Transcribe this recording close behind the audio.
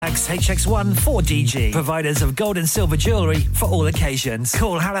Halifax HX1 4DG. Providers of gold and silver jewellery for all occasions.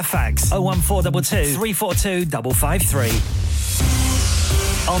 Call Halifax 01422 342 553.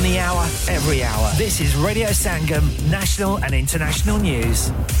 On the hour, every hour. This is Radio Sangam, national and international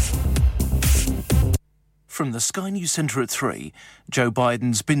news. From the Sky News Centre at 3, Joe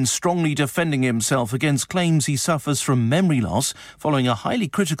Biden's been strongly defending himself against claims he suffers from memory loss following a highly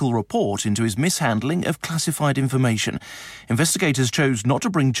critical report into his mishandling of classified information. Investigators chose not to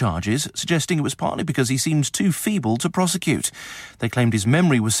bring charges, suggesting it was partly because he seemed too feeble to prosecute. They claimed his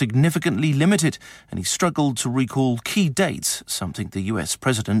memory was significantly limited and he struggled to recall key dates, something the US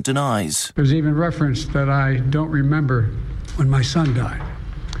president denies. There's even reference that I don't remember when my son died.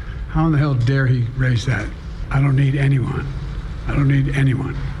 How in the hell dare he raise that? I don't need anyone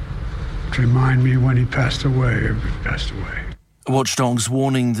to remind me when he passed away or if he passed away. Watchdogs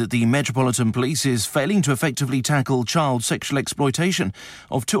warning that the Metropolitan Police is failing to effectively tackle child sexual exploitation.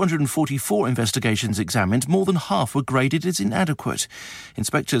 Of 244 investigations examined, more than half were graded as inadequate.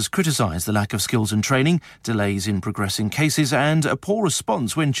 Inspectors criticise the lack of skills and training, delays in progressing cases and a poor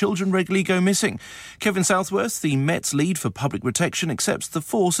response when children regularly go missing. Kevin Southworth, the Met's lead for public protection, accepts the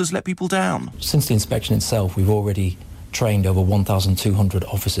force has let people down. Since the inspection itself, we've already trained over 1,200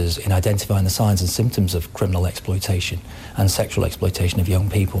 officers in identifying the signs and symptoms of criminal exploitation and sexual exploitation of young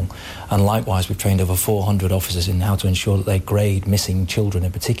people. And likewise, we've trained over 400 officers in how to ensure that they grade missing children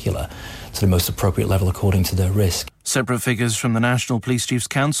in particular to the most appropriate level according to their risk. Separate figures from the National Police Chiefs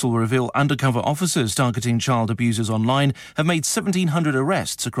Council reveal undercover officers targeting child abusers online have made 1,700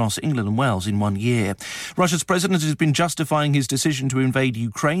 arrests across England and Wales in 1 year. Russia's president has been justifying his decision to invade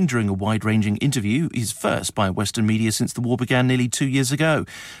Ukraine during a wide-ranging interview, his first by Western media since the war began nearly 2 years ago.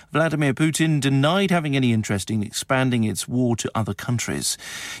 Vladimir Putin denied having any interest in expanding its war to other countries.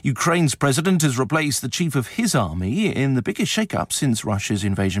 Ukraine's president has replaced the chief of his army in the biggest shake-up since Russia's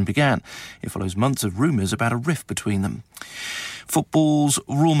invasion began. It follows months of rumours about a rift between them. Football's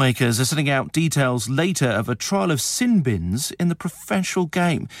rulemakers are setting out details later of a trial of sin bins in the professional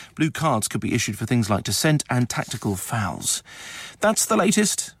game. Blue cards could be issued for things like dissent and tactical fouls. That's the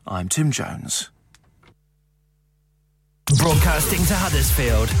latest. I'm Tim Jones. Broadcasting to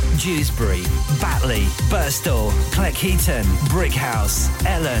Huddersfield, Dewsbury, Batley, Birstall, Cleckheaton, Brickhouse,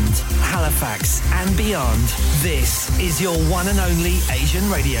 Elland, Halifax and beyond. This is your one and only Asian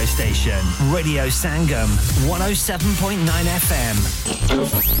radio station. Radio Sangam, 107.9 FM.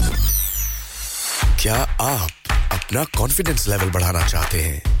 क्या आप अपना confidence level बढ़ाना चाहते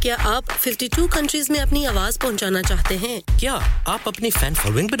हैं? क्या आप 52 countries में अपनी आवाज पहुंचाना चाहते हैं? क्या आप अपनी फैन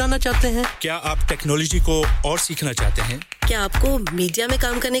फॉलोइंग बनाना चाहते हैं? क्या आप टेक्नोलॉजी को और सीखना चाहते हैं? क्या आपको मीडिया में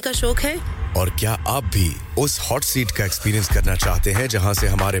काम करने का शौक है? और क्या आप भी उस हॉट सीट का एक्सपीरियंस करना चाहते हैं जहां से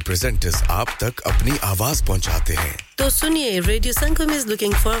हमारे प्रेजेंटर्स आप तक अपनी आवाज पहुंचाते हैं? तो सुनिए, Radio Sangam is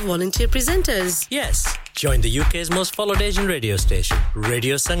looking for volunteer presenters. Yes, join the UK's most followed Asian radio station,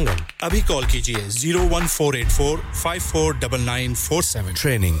 Radio Sangam. Abhi call kijiye 01484 549947.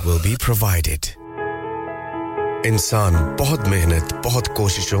 Training will be provided. इंसान बहुत मेहनत, बहुत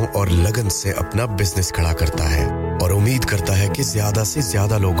कोशिशों और लगन से अपना बिजनेस खड़ा करता है और उम्मीद करता है कि ज्यादा से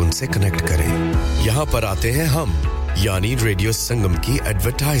ज्यादा लोग उनसे कनेक्ट करें। यहाँ पर आते हैं हम, यानी रेडियो संगम की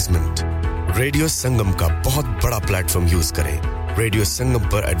एडवर्टाइजमेंट। रेडियो संगम का बहुत बड़ा प्लेटफॉर्म यूज करें। रेडियो संगम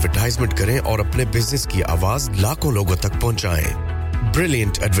पर एडवर्टाइजमेंट करें और अपने बिजनेस की आवाज लाखों लोगों तक पहुंचाएं।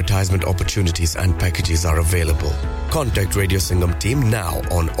 Brilliant advertisement opportunities and packages are available. Contact Radio Sangam team now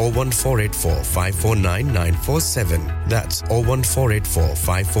on 01484 549 947. That's 01484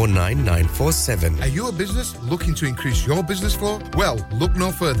 549 947. Are you a business looking to increase your business flow? Well, look no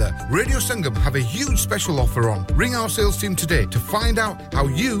further. Radio Sangam have a huge special offer on. Ring our sales team today to find out how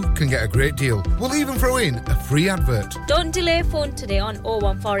you can get a great deal. We'll even throw in a free advert. Don't delay, phone today on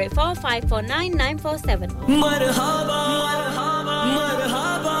 01484 549 947. Marhaba, marhaba,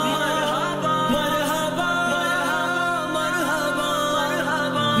 marhaba, marhaba, marhaba,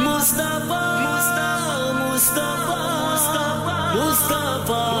 marhaba, Mustafa, Mustafa,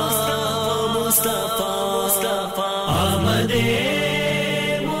 Mustafa, Mustafa, Mustafa, Ahmade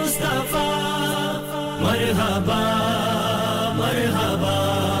Mustafa, marhaba, marhaba,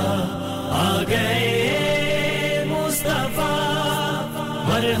 aa gaye Mustafa,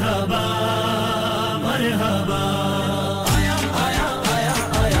 marhaba, marhaba.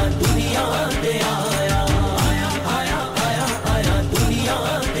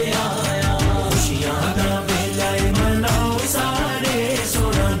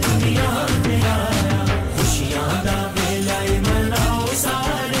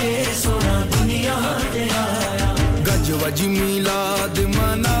 जी मिलाद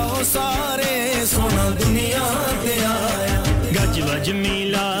मनाओ सारे सोना दुनिया ते आया गज वज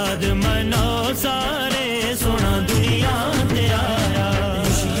मिलाद याद मनो सारे सोना दुनिया ते आया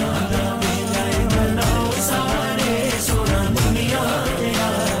खुशियां दा वेला मनो सारे सोना दुनिया ते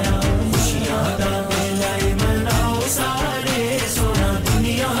आया खुशियां दा वेला मनो सारे सोना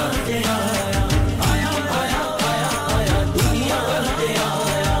दुनिया ते आया आया आया आया आया दुनिया ते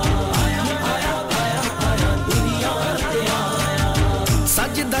आया आया आया आया आया दुनिया ते आया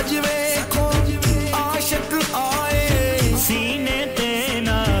सज दज वेखो आशिक आए सीने ते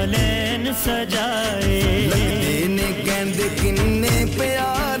नालैन सजाए लगदे ने कहंदे किन्ने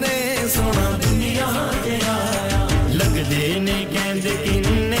प्यारे सोना दुनिया ते आया लगदे ने कहंदे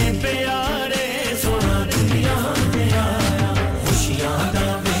किन्ने प्यारे सोना दुनिया ते आया खुशियां दा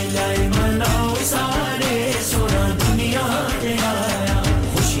वेला मनाओ सारे सोना दुनिया ते आया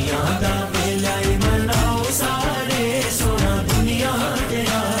खुशियां दा वेला मनाओ सारे सोना दुनिया ते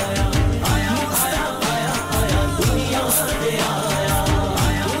आया आया आया आया आया दुनिया ते आया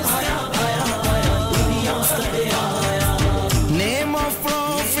आया आया आया आया दुनिया ते आया name of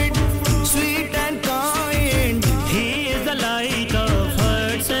prophet sweet and kind he is the light of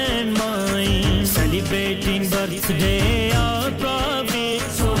hearts and minds celebrating birthday of prophet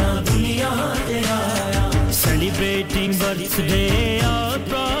sona duniya te aaya celebrating birthday of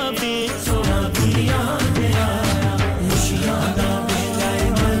prophet sona duniya te aaya khushiyan da vela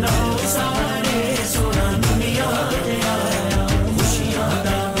manao sare sona duniya te aaya khushiyan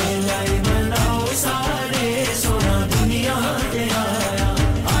da vela manao sare sona duniya te aaya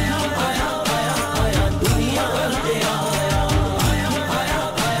आया आया आया आया दुनिया ते आया आया आया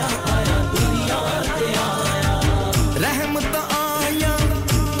आया आया दुनिया ते आया रहमत आया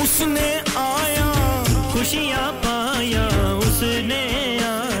उसने आया खुशियां पाया उसने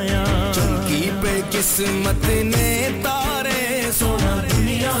आया चमकी पे किस्मत ने तारे सोना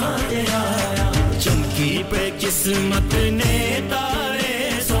दुनिया ते आया चमकी पे किस्मत ने तारे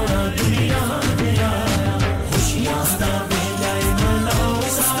सोना दुनिया ते आया खुशियां दा वेला मनाओ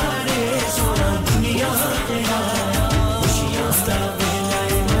सारे सोना दुनिया ते आया खुशियां दा वेला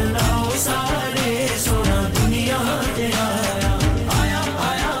मनाओ सारे सोना दुनिया ते आया आया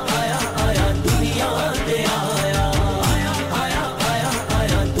आया आया आया दुनिया ते आया आया आया आया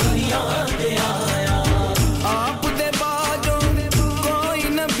आया दुनिया ते आया आप दे बाजो कोई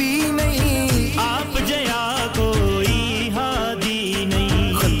नबी नहीं आप जया कोई हादी नहीं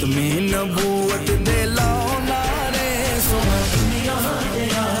खत्मे नबूवत दे लाओ नारे सोना दुनिया ते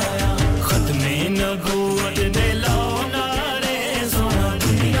आया खत्मे नबूवत दे लाओ नारे सोना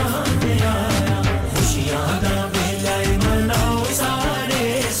दुनिया ते आया खुशियां दा वेला मनाओ सारे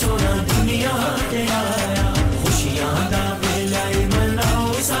सोना दुनिया ते आया खुशियां दा वेला मनाओ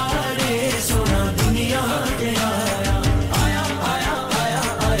सारे सोना दुनिया ते आया आया आया आया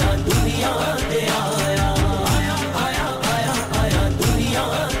आया दुनिया ते आया आया आया आया आया दुनिया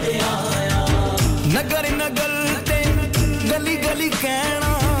ते आया नगर नगर ते गली गली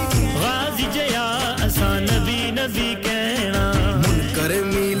कहना गाजी जया असा नबी नबी कहना मुनकर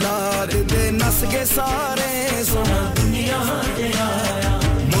मिलाद दे नस के सारे सोना दुनिया ते आया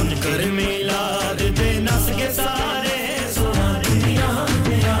मुनकर मिलाद दे नस के सारे सोना दुनिया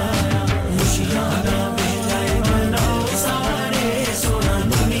ते आया खुशियां दा वेला मनाओ सारे सोना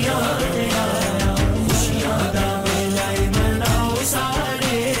दुनिया ते आया खुशियां दा वेला मनाओ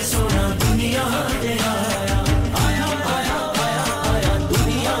सारे सोना दुनिया ते आया आया आया आया आया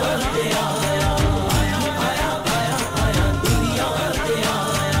दुनिया ते आया आया आया आया आया दुनिया ते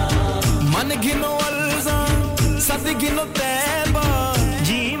आया मन गिनो अलजा सद गिनो तैबा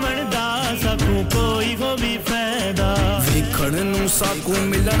जीवन दा सकू कोई हो भी फायदा वेखण नु साकू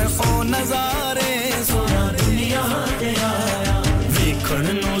मिलन ओ नजारे सोना दुनिया ते आया वेखण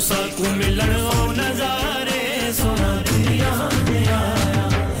नु साकू मिलन ओ नजारे सोना दुनिया ते आया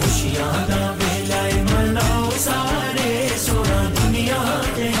खुशियां दा वेला मनाओ सारे सोना दुनिया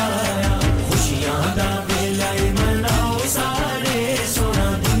ते आया खुशियां दा वेला मनाओ सारे सोना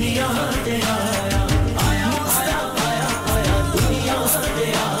दुनिया ते आया आया आया आया आया दुनिया ते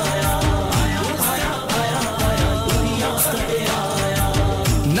आया आया आया आया आया दुनिया ते आया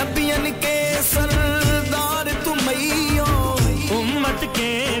नबियन के सरदार तुम ही हो उम्मत के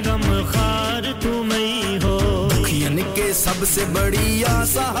गमखार तुम ही हो दुखियन के सबसे बढ़िया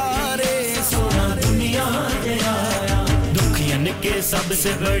सहारे सोना दुनिया ते आया दुखियन के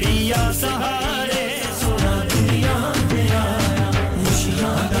सबसे बढ़िया सहारे सोना दुनिया ते आया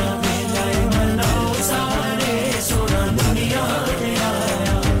खुशियां दा वेला मनाओ सारे सोना दुनिया ते आया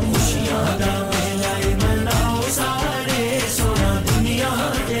खुशियां दा वेला मनाओ सारे सोना दुनिया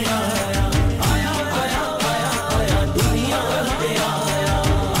ते आया आया आया आया आया दुनिया ते आया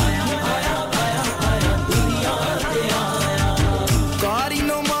आया आया आया आया दुनिया ते आया कारी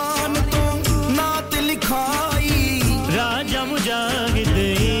नो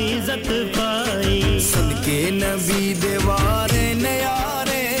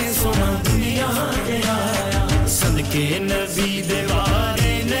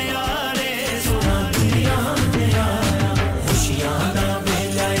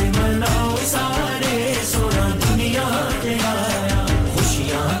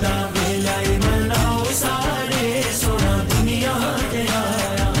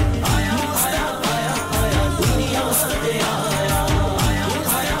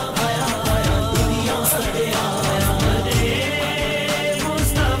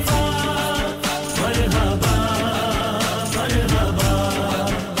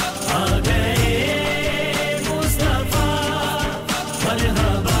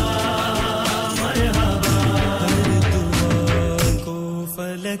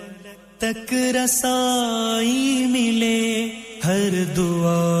तक रसाई मिले हर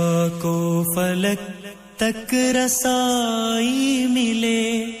दुआ को फलक तक रसाई मिले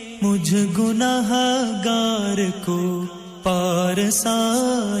मुझ गुनाहगार को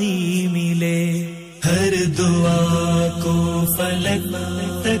पारसाई मिले हर दुआ को फलक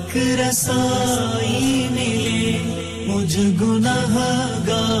तक रसाई मिले मुझ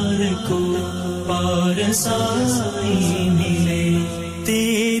गुनाहगार को पारसाई मिले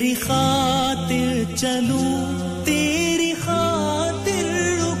तेरी खातिर चलूं तेरी खातिर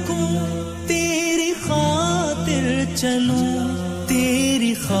रुकूं तेरी खातिर चलूं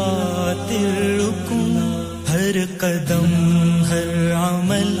तेरी खातिर रुकूं हर कदम हर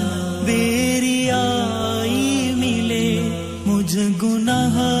अमल बेरियाई मिले मुझ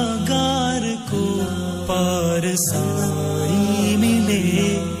गुनाहगार को पारसाई मिले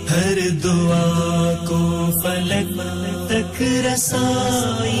हर दुआ को फलक तक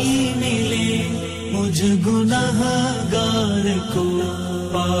रसाई मिले मुझ गुनाहगार को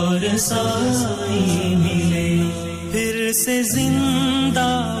पारसाई मिले फिर से जिंदा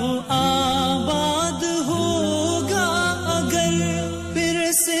आबाद होगा अगर फिर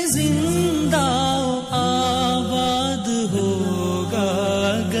से जिंदा आबाद होगा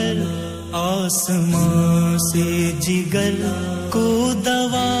अगर आसमां से जिगर को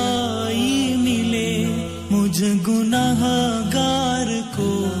दवाई मिले मुझ गुनाहगार को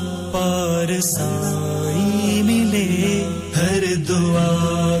पारसाई मिले हर दुआ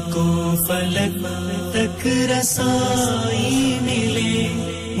को फलक तक रसाई मिले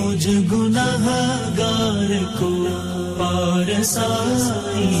मुझ गुनाहगार को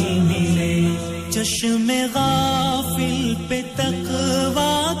पारसाई मिले चश्मे गाफिल पे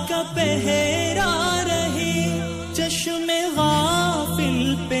तकवा का पहरा रहे चश्मे गाफिल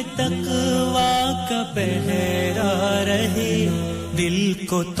पे तकवा का पहरा रहे दिल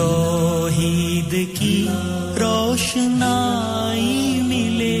को तौहीद की रोशनाई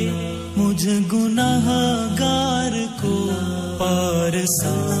मिले मुझ गुनाहगार को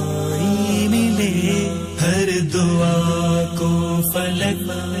पारसाई मिले हर दुआ को फलक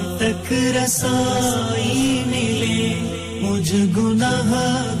तक रसाई मिले मुझ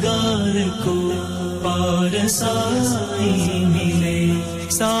गुनाहगार को पारसाई मिले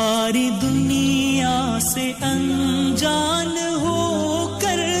सारी दुनिया से अनजान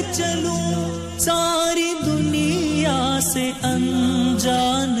होकर चलूं सारी दुनिया से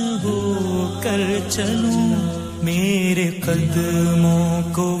अनजान होकर चलूं मेरे कदमों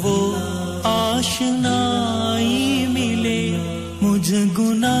को वो आशनाई मिले मुझ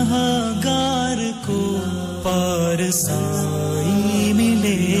गुनाहगार को पारसाई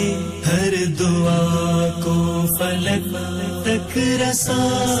मिले हर दुआ को फलक तक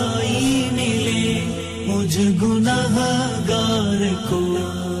रसाई मिले मुझ गुनाहगार को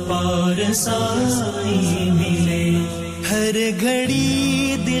पारसाई मिले हर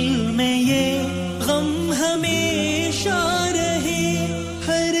घड़ी दिल में ये गम हमेशा रहे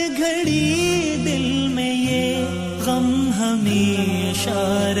हर घड़ी दिल में ये गम हमेशा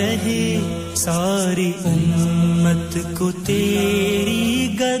रहे सारी उम्मत को तेरी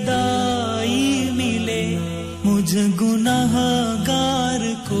गदाई मिले मुझ गुनाहगार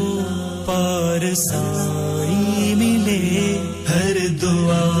को पारसाई मिले हर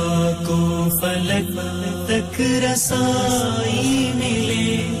दुआ को फलक तक रसाई मिले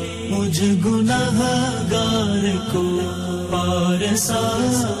मुझ गुनाहगार को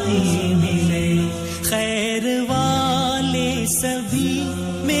पारसाई मिले खैर वाले सभी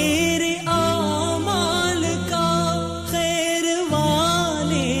मेरे आमाल का खैर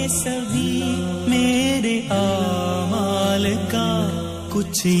वाले सभी मेरे आमाल का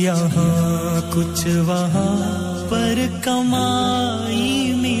कुछ यहाँ कुछ वहाँ पर कमाई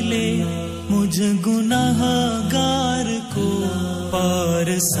मिले मुझ गुनाहगार को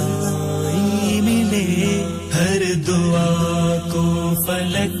पारसाई मिले हर दुआ को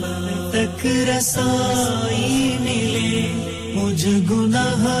फलक तक रसाई मिले मुझ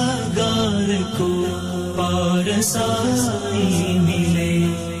गुनाहगार को पारसाई मिले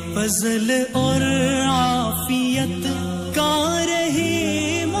फजल और आफियत का रहे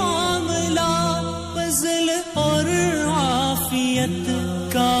मामला फजल और आफियत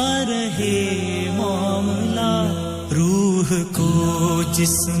का रहे मामला रूह को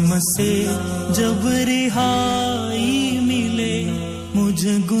जिस्म से जब रिहाई मिले मुझ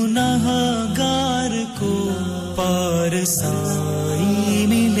गुनाहगार को पारसाई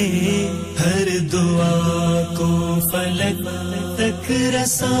मिले हर दुआ को फलक तक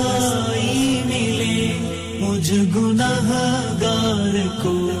रसाई मिले मुझ गुनाहगार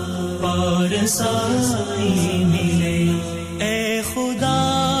को पारसाई मिले ऐ खुदा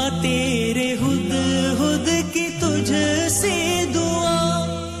तेरे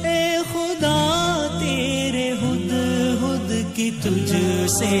तुझ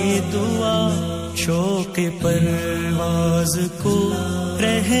से दुआ शौक परवाज को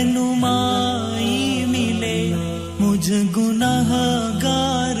रहनुमाई मिले मुझ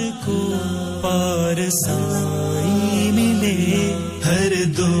गुनाहगार को पारसाई मिले हर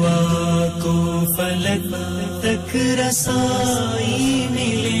दुआ को फलक तक रसाई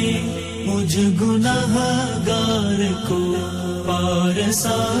मिले मुझ गुनाहगार को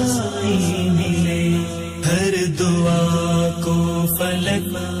पारसाई मिले हर दुआ को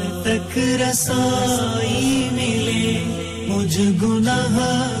फलक तक रसाई मिले मुझ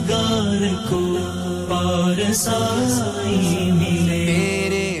गुनाहगार को पारसाई मिले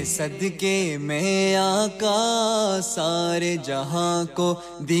तेरे सदके में आका सारे जहां को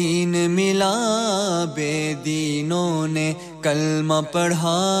दीन मिला बेदीनों ने कलमा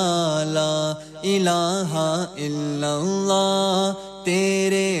पढ़ा ला इलाहा इल्लल्लाह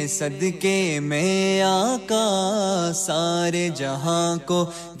तेरे सदके में आका सारे जहां को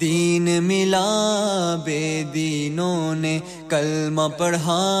दीन मिला बेदीनों ने कलमा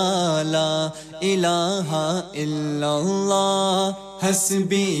पढ़ा ला इलाहा इल्लल्लाह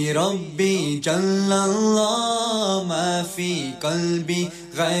हस्बी रब्बी जल्लल्लाह मा फी कल्बी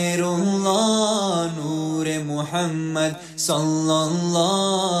गैरुल्लाह नूर मुहम्मद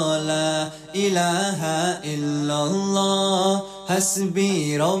सल्लल्लाह ला इलाहा इल्लल्लाह हस्बी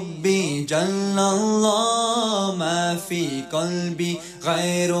रब्बी जल्लल्लाह मा फी कल्बी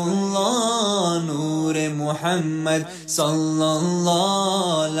गैरुल्लाह नूर मुहम्मद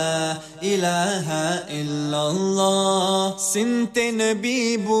सल्लल्लाह ला इलाहा इल्लल्लाह सिमते नबी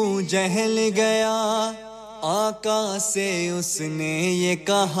बू जहल गया आका से उसने ये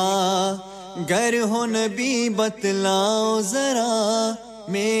कहा गर हो नबी बतलाओ जरा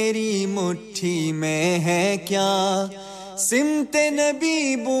मेरी मुट्ठी में है क्या सिमते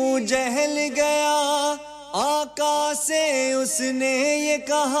नबी बू जहल गया आका से उसने ये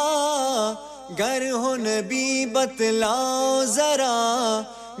कहा गर हो नबी बतलाओ जरा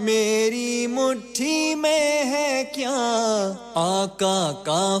मेरी मुट्ठी में है क्या आका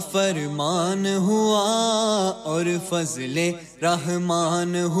का फरमान हुआ और फजले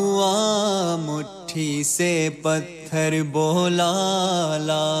रहमान हुआ मुट्ठी से पत्थर बोला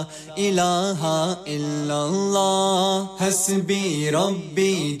ला इलाहा इल्लल्लाह हस्बी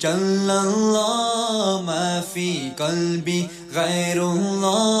रब्बी जल्लल्लाह मा फी कल्बी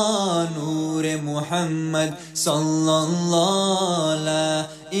गैरुल्लाह नूर मुहम्मद सल्लल्लाह ला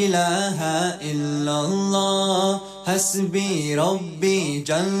इलाहा इल्लल्लाह हस्बी रब्बी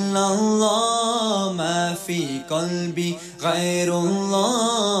जल्लल्लाह मा फी कल्बी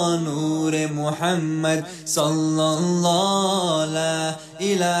गैरुल्लाह नूर मुहम्मद सल्लल्लाह ला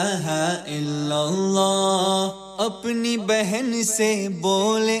इलाहा इल्लल्लाह अपनी बहन से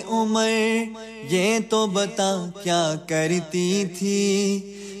बोले उमर ये तो बता क्या करती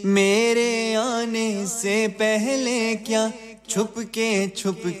थी मेरे आने से पहले क्या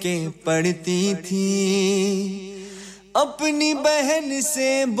छुपके पढ़ती थी अपनी बहन से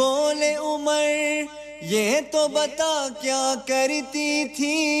बोले उमर ये तो बता क्या करती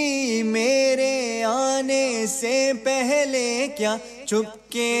थी मेरे आने से पहले क्या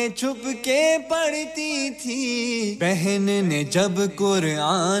छुपके पढ़ती थी बहन ने जब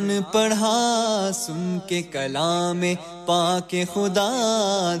कुरान पढ़ा सुन के कलाम पाके खुदा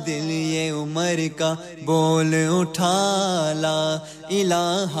दिल ये उमर का बोल उठा ला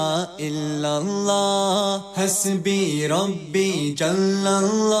इलाहा इल्लल्लाह हस्बी रब्बी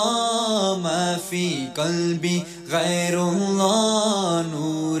जल्लल्लाह मा फी कल्बी गैरुल्लाह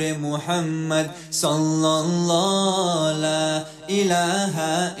नूर मुहम्मद सल्लल्लाह ला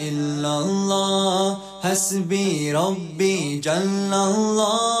इलाहा इल्लल्लाह हस्बी रब्बी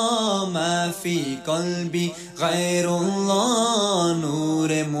जल्लल्लाह मा फी कल्बी गैरुल्लाह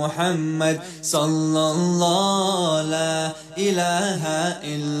नूर मुहम्मद सल्लल्लाह ला इलाहा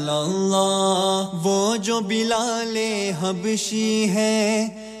इल्लल्लाह वो जो बिलाले हबशी है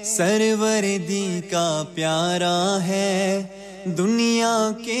सरवर दी का प्यारा है दुनिया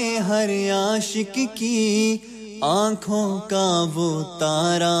के हर आशिक की आँखों का वो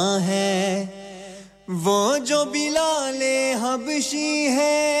तारा है वो जो बिलाले हबशी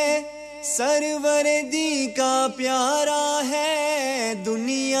है सरवर दी का प्यारा है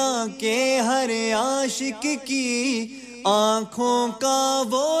दुनिया के हर आशिक की आँखों का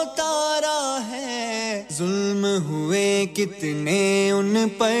वो तारा है जुल्म हुए कितने उन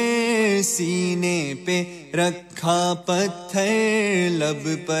पर सीने पे रखा पत्थर लब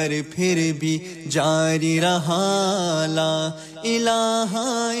पर फिर भी जारी रहा ला इलाहा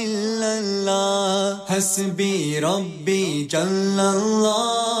इल्लल्लाह हस्बी रब्बी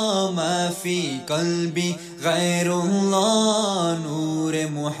जल्लल्लाह मा फी क़ल्बी गैरुल्लाह नूर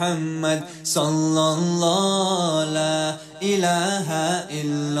मुहम्मद सल्लल्लाहु ला इलाहा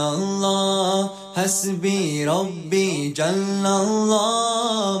इल्लल्लाह हस्बी रब्बी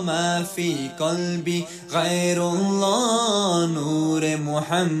जल्लल्लाह मा फी क़ल्बी गैरुल्लाह नूर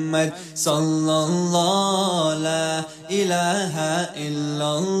मुहम्मद सल्लल्लाहु ला इलाहा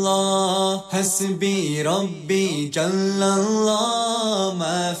इल्लल्लाह हस्बी रब्बी जल्लल्लाह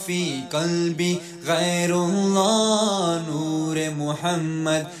मा फी क़ल्बी गैरुल्लाह नूर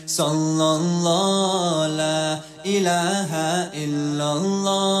मुहम्मद सल्लल्लाहु ला इलाहा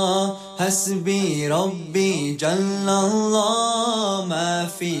इल्लल्लाह हस्बी रब्बी जल्लल्लाह मा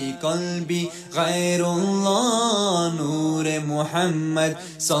फी क़ल्बी गैरुल्लाह नूर मुहम्मद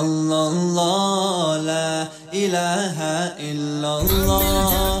सल्लल्लाहु ला इलाहा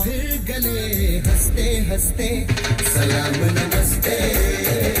इल्लल्लाह फिर गले हंसते हंसते सलाम नमस्ते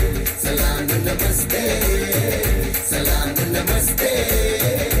सलाम नमस्ते सलाम नमस्ते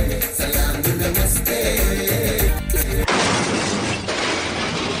सलाम नमस्ते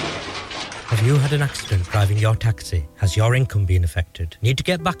Have you had an accident driving your taxi? Has your income been affected? Need to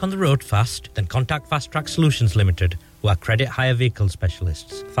get back on the road fast? Then contact Fast Track Solutions Limited, who are credit hire vehicle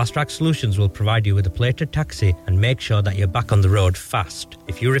specialists. Fast Track Solutions will provide you with a plated taxi and make sure that you're back on the road fast.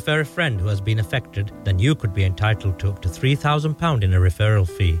 If you refer a friend who has been affected, then you could be entitled to up to £3,000 in a referral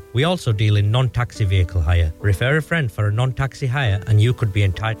fee. We also deal in non-taxi vehicle hire. Refer a friend for a non-taxi hire and you could be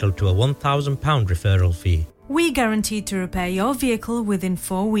entitled to a £1,000 referral fee. We guarantee to repair your vehicle within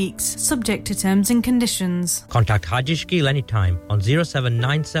 4 weeks, subject to terms and conditions. Contact Haji Shkil anytime on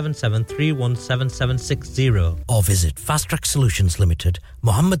 07977317760 or visit Fast Track Solutions Limited,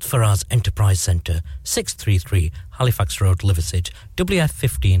 Mohammed Faraz Enterprise Centre, 633 Halifax Road, Liversedge,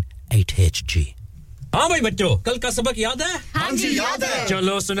 WF15 8HG. हाँ भाई बच्चों कल का सबक याद है हाँ जी याद है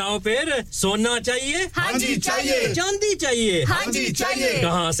चलो सुनाओ फिर सोना चाहिए हाँ जी चाहिए चांदी चाहिए हाँ जी चाहिए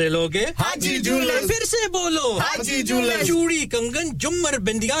कहाँ से लोगे हाँ जी जूलर्स फिर से बोलो हाँ जी जूलर्स चूड़ी कंगन झुमर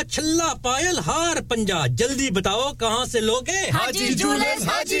बिंदिया छल्ला पायल हार पंजा जल्दी बताओ कहाँ से लोगे हाँ जी जूलर्स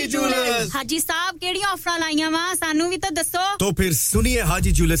हाजी साहब केड़ी ऑफर लाईयां वा सानू भी तो दसो तो फिर सुनिए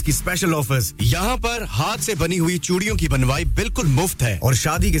हाजी जूलर्स की स्पेशल ऑफर्स यहाँ पर हाथ से बनी हुई चूड़ियों की बनवाई बिल्कुल मुफ्त है और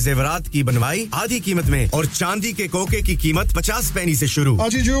शादी के जेवरात की बनवाई आधी कीमत में और चांदी के कोके की कीमत 50 पैसे से शुरू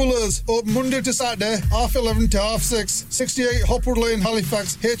Haji Jewelers open Monday to Saturday half 11 to half 6 68 Hopwood Lane Halifax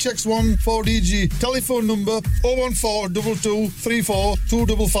HX1 4DG telephone number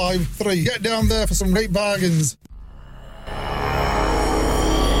 01422342553 get down there for some great bargains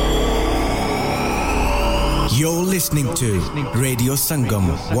You're listening to Radio Sangam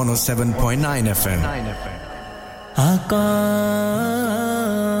 107.9 FM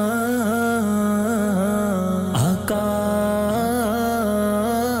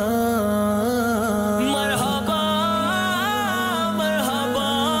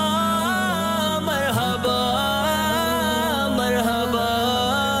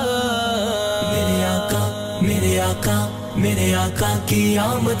मेरे आका की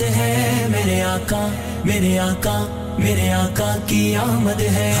आमद है मेरे आका की आमद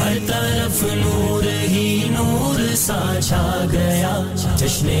है हर तरफ नूर ही नूर सा छा गया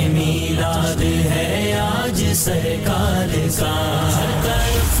जश्न मीलाद है आज सरकार का हर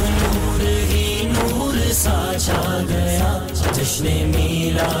तरफ नूर ही नूर सा छा गया जश्न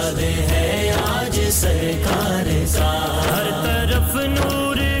मीलाद है आज सरकार का हर तरफ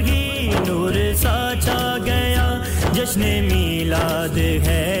नूर ही नूर सा छा गया जश्न मीलाद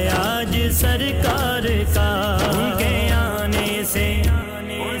है आज सरकार का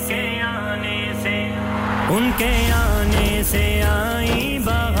उनके आने से आई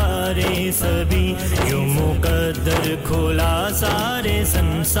बहारें सभी यूं मुकद्दर खुला सारे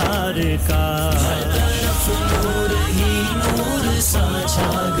संसार का हर तरफ नूर ही नूर सा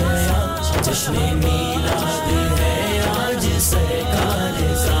छा गया जश्न मीलाद है आज सरकार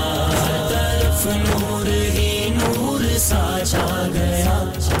का हर तरफ नूर ही नूर सा छा गया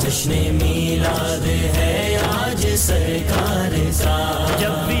जश्न मीलाद है आज सरकार का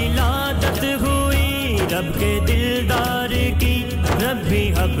जब विलादत हुई रब के दिलदार की रब्बी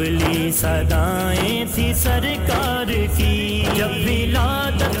हबली सदाएं थी सरकार की जब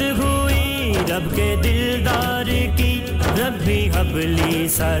विलादत हुई रब के दिलदार की रब्बी हबली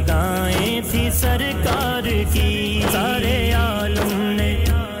सदाएं थी सरकार की सारे आलम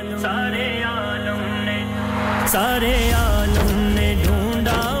ने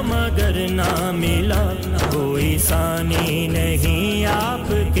ढूंढा मगर ना मिला कोई सानी नहीं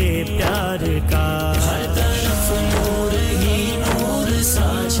आपके प्यार का हर तरफ नूर ही नूर सा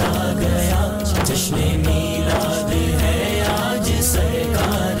छा गया जश्न मीलाद है आज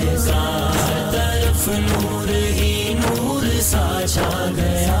सरकार का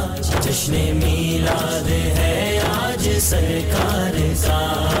सरकार का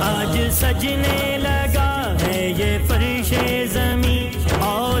आज सजने लगा है ये फर्शे ज़मीं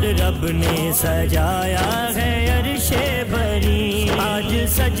और रब ने सजाया है अर्शे बरी आज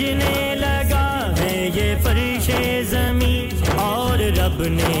सजने लगा है ये फर्शे ज़मीं और रब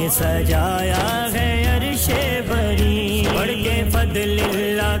ने सजाया है अर्शे बरी पढ़ के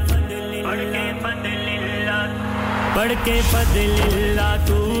फदलिल्लाह पढ़ के फदलिल्लाह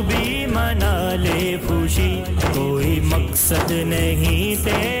तू भी मना ले खुशी कोई मकसद नहीं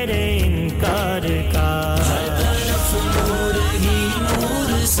तेरे इनकार का हर तरफ नूर ही नूर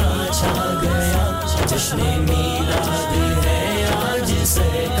सा छा गया जश्न मीलाद है आज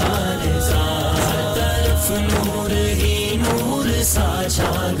सरकार का हर तरफ नूर ही नूर सा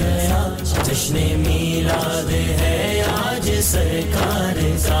छा गया जश्न मीलाद है आज सरकार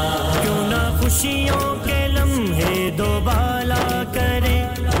का क्यों ना खुशियों के लम्हे दोबाला करे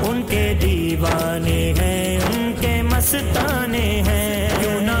उनके दीवाने हैं उनके मस्ताने हैं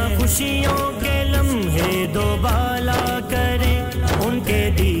क्यों ना खुशियों के लम्हे दोबाला करे उनके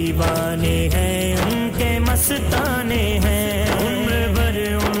दीवाने हैं उनके मस्ताने हैं उम्र भर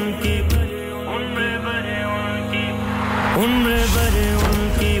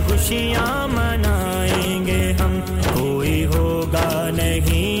उनकी खुशियाँ मनाएंगे हम कोई होगा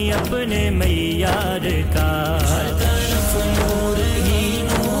नहीं अपने मैयार का हर तरफ नूर ही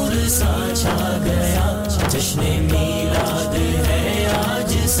नूर सा छा गया जश्न मीलाद है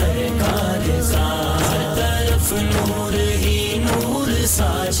आज सरकार का हर तरफ नूर ही नूर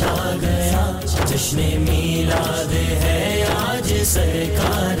सा छा गया जश्न मीलाद है आज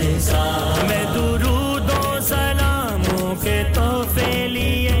सरकार का मैं दुरूदों सलामों के तोहफे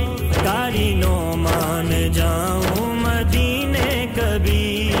लिए कारी नो मान जाऊं मदीने कभी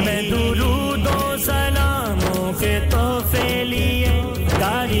मैं दुरूदों सलामों के तोहफे लिए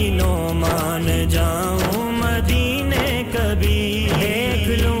कारी नो मान जाऊं मदीने कभी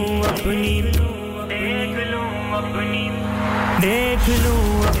देख लूं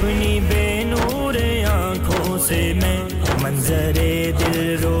अपनी बेनूर आँखों से मैं मंजरे दिल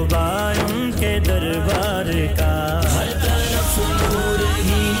रुबा उनके दरबार का हर तरफ नूर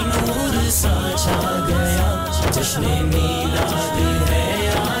ही नूर सा छा गया जश्न मीलाद है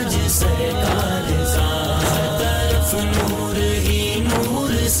आज सरकार का हर तरफ नूर ही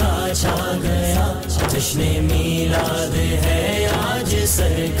नूर सा छा गया जश्न मीलाद है आज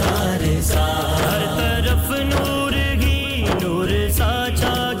सरकार का हर तरफ नूर ही नूर सा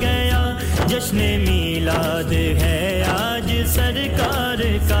छा गया जश्न मीलाद है आज सरकार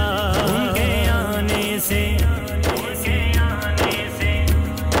का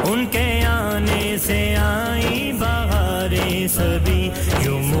उनके आने से आई बहारें सभी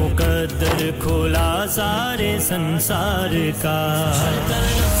यूं मुकद्दर खुला सारे संसार का हर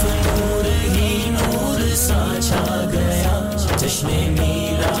तरफ नूर ही नूर सा छा गया जश्न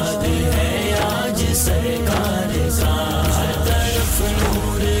मीलाद है आज सरकार का हर तरफ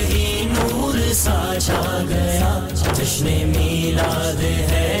नूर ही नूर सा छा गया जश्न मीलाद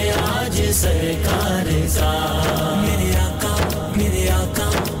है आज सरकार का मेरे आका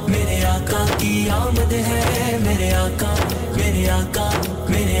की आमद है मेरे आका की आमद है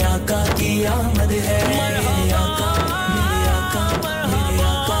मेरे आका की आमद है मेरे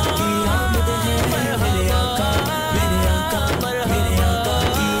आका की आमद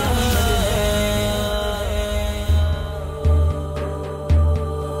है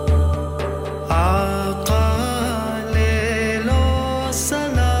आका ले लो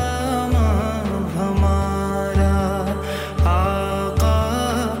सलाम हमारा आका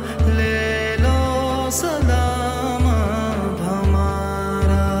ले लो सलाम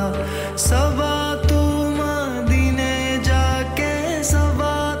हमारा सबा तुम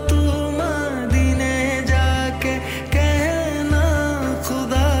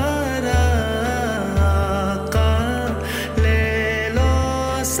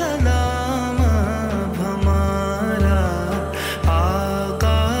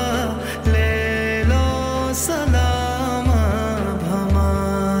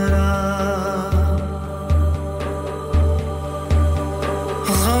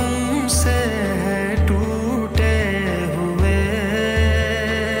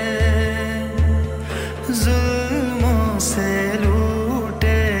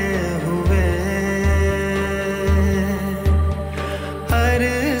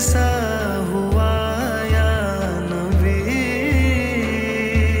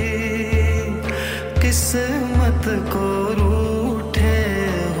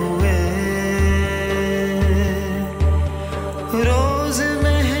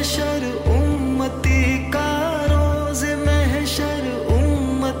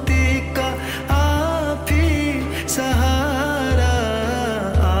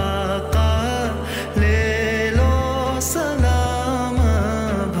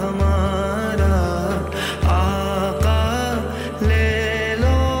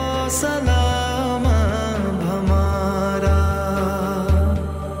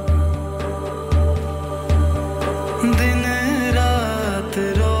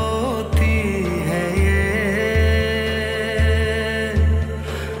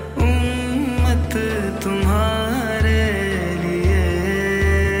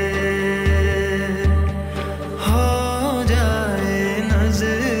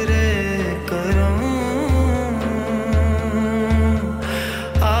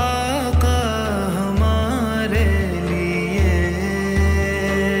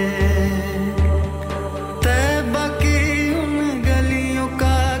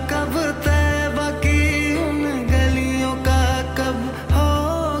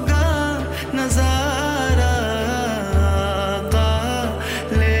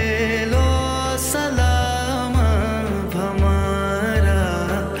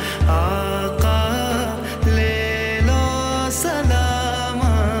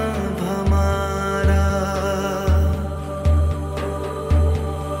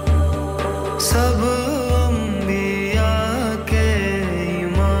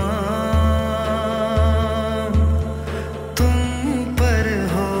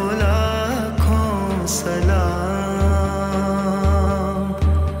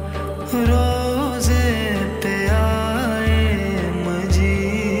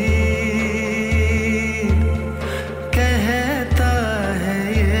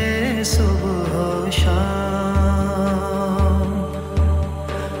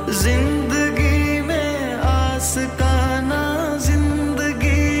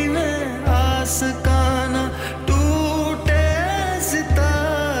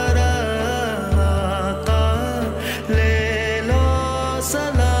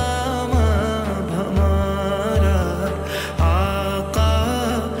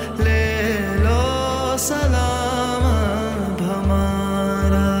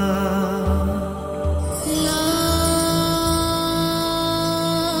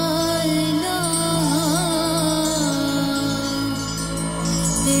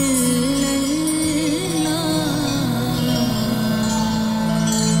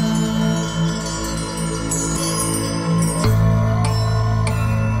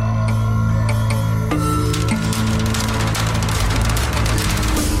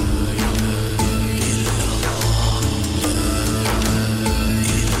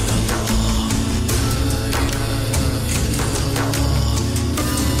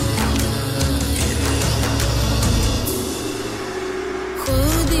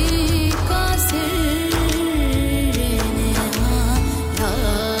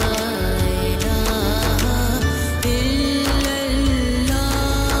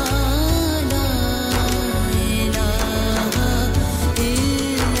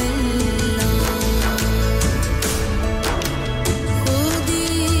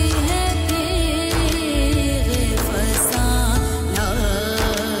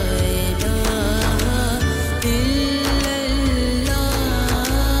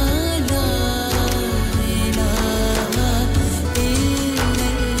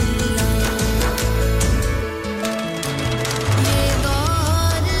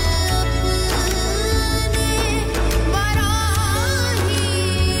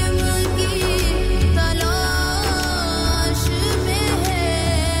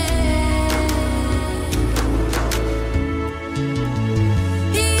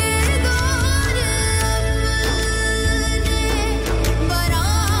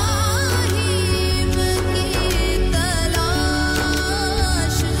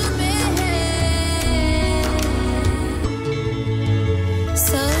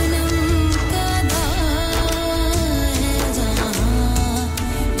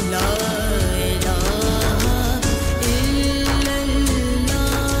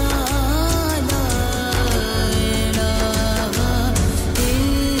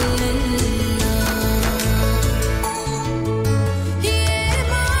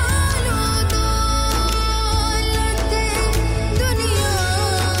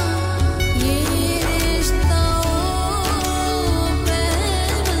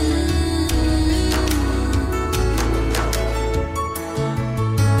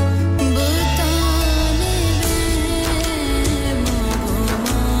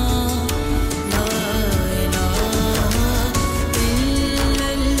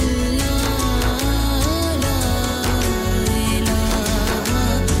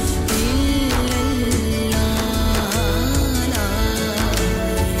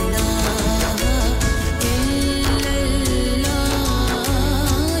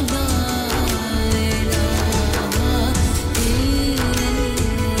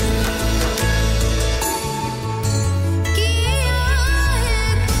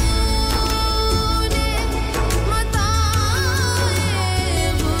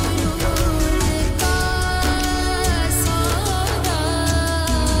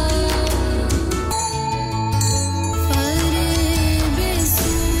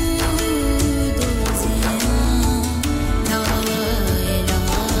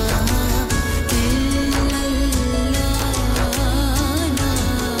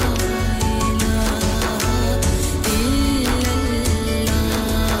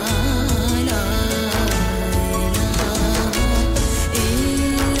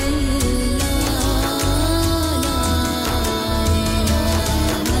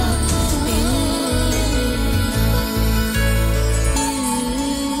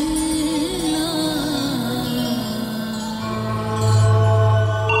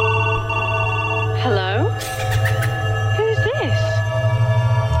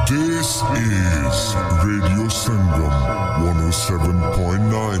This is Radio Sangam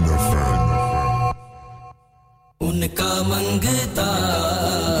 107.9 FM. उनका मंगता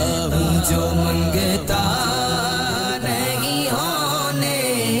हूँ जो मंगता नहीं होने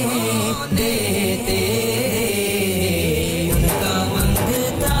देते उनका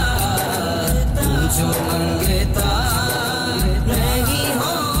मंगता हूँ जो मंगता नहीं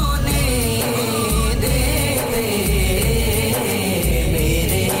होने देते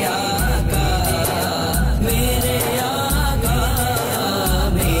मेरे आका मेरे आका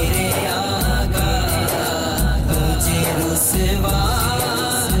मेरे आका तुझे रुसवा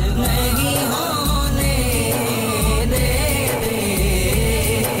नहीं होने देते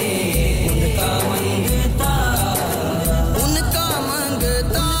उनका मंगता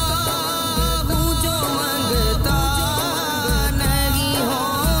हूँ जो मंगता नहीं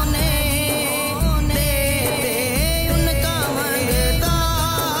होने देते उनका मंगता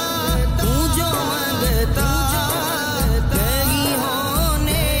हूँ जो मंगता नहीं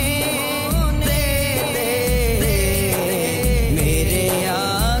होने देते मेरे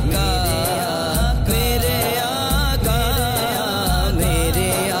आका मेरे आका मेरे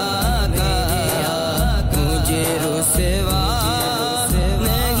आका मुझे रुसवा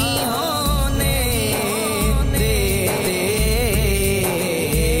नहीं होने देते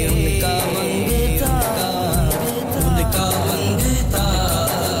उनका मंगता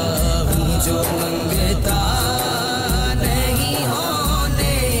हूँ जो मंगता नहीं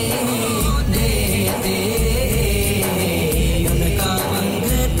होने देते उनका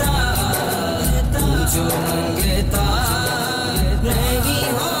मंगता हूँ जो मंगता नहीं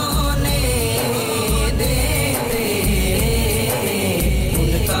होने देते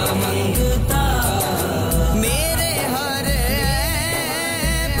उनका मंगता मेरे हर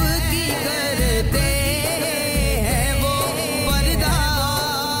ऐब की करते हैं वो पर्दा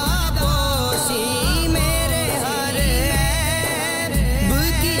पोशी मेरे हर ऐब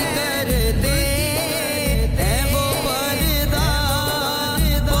की करते हैं वो पर्दा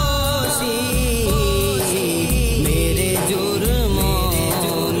पोशी मेरे जुर्मों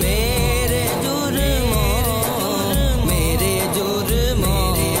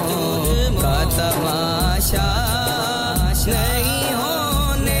का तमाशा नहीं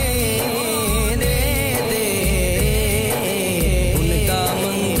होने देते उनका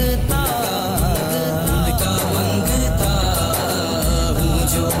मंगता हूँ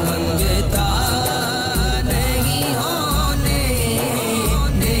जो मंगता नहीं होने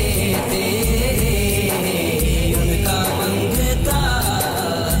देते उनका मंगता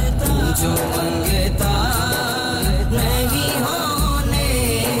हूँ जो मंगता नहीं होने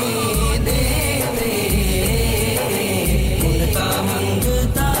देते उनका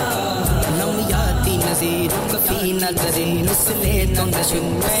मंगता नमयाती नज़ीर कफी नज़री नुस्ले तंदशुन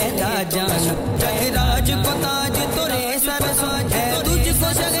पैदा जान जगराज को ताज तोरे सर है तुझको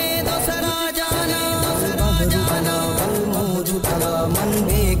शगे दो सरा जाना मौजूदा मन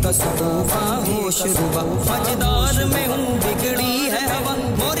बेकसूफा होश रुबा मजदार में हूँ बिगड़ी है हवा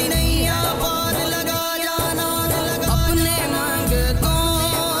मोरी नैया पार लगा जाना अपने मांगतों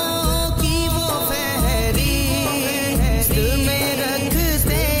की वो फहरिस्त में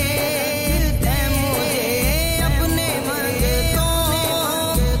रखते हैं मुझे अपने मांगतों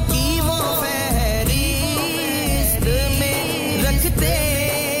की वो फहरिस्त में रखते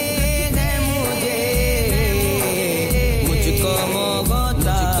हैं मुझे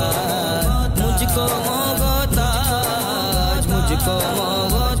मुझको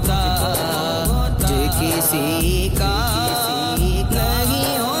मोहताज किसी का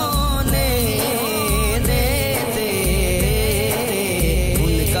नहीं होने देते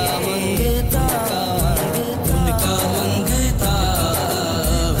उनका मंगता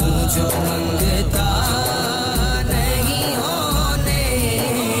हूँ जो मंगता नहीं होने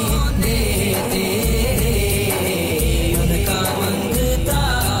देते उनका मंगता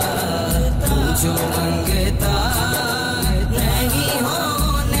हूँ जो मंगता नहीं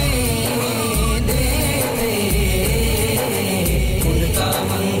होने देते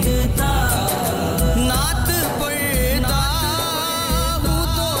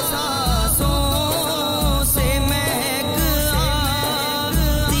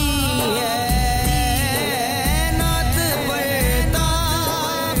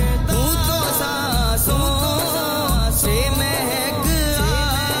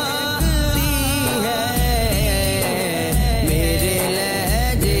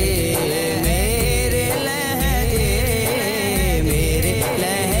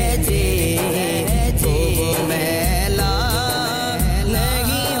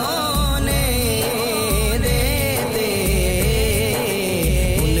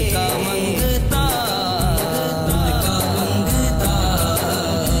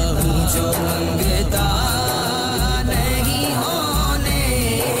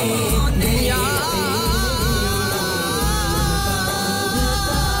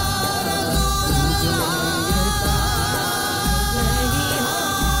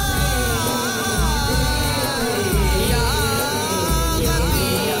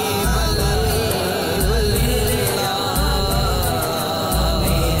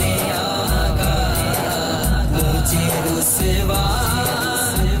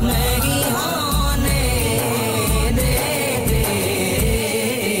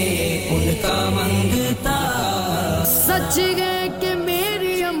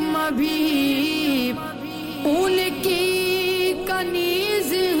भी उनकी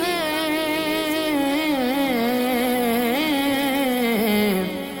कनीज है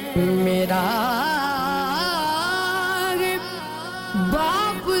मेरा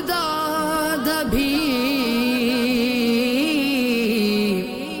बाप दादा भी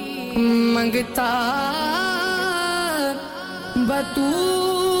मंगता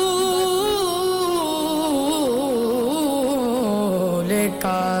बतूल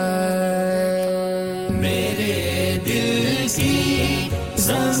का मेरे दिल की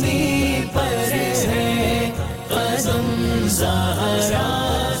ज़मीं पर है कदम ज़हरा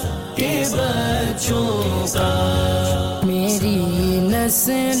के बच्चों का मेरी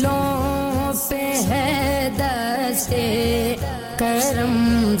नस्लों पे है दस्ते करम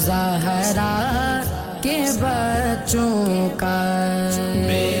ज़हरा के बच्चों का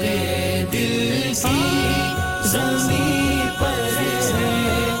मेरे दिल की ज़मीं पर है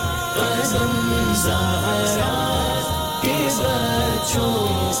कदम ज़हरा के बच्चों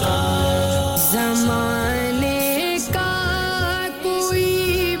का ज़माने का कोई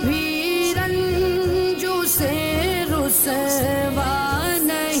भी रंजू से रुसवा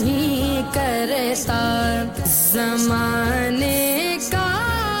नहीं करता ज़माने का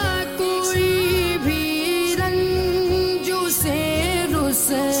कोई भी रंजू से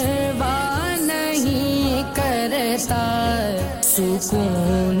रुसवा नहीं करता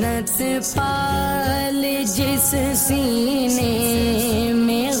सुकूनत पाल जिस सीने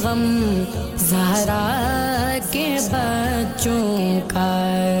में गम ज़हरा के बच्चों का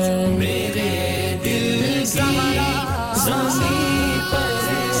मेरे दिल की ज़मीं पर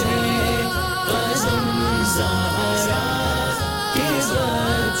है कदम ज़हरा के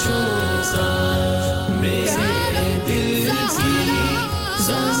बच्चों का मेरे दिल की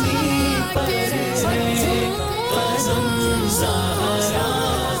ज़मीं पर है कदम ज़हरा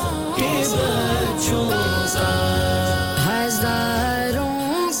के बच्चों का हज़ारों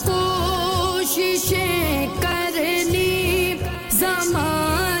कोशिशें कर ली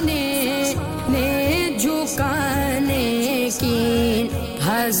ज़माने ने झुकाने की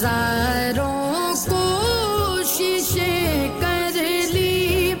हज़ारों कोशिशें कर ली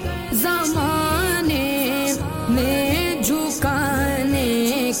ज़माने ने झुकाने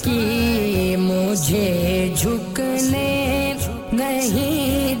की मुझे झुकने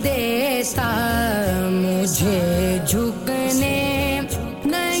नहीं देता मुझे झुकने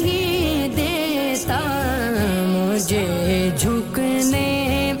नहीं देता मुझे झुकने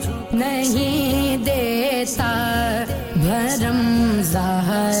नहीं देता भरम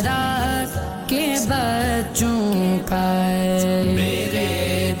ज़हरा के बच्चों का मेरे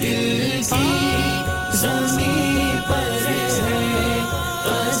दिल की ज़मीं पर है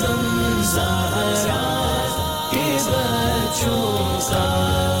कदम ज़हरा के बच्चों का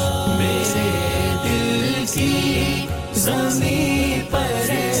मेरे दिल की ज़मीं पर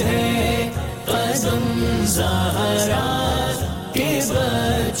है कदम ज़हरा के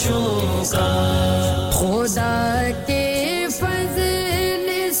बच्चों का खुदा के फज़ल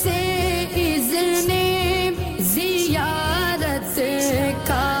से इज़्ने ज़ियारत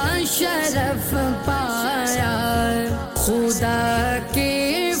का शरफ पाया खुदा के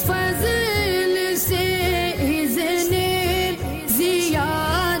फज़ल से इज़्ने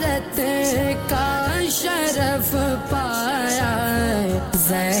ज़ियारत का शरफ पाया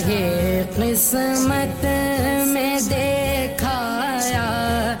ज़हे किस्मत में देखाया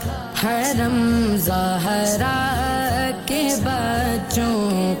हरम ज़हरा के बच्चों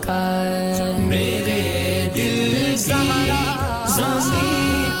का मेरे दिल की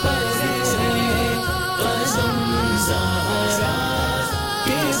ज़मीं पर है कदम ज़हरा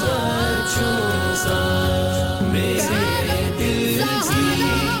के बच्चों का मेरे दिल की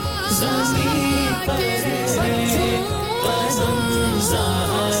ज़मीं पर है कदम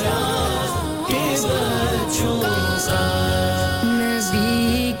ज़हरा के बच्चों का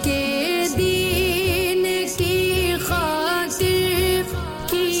नबी के दीन की खातिर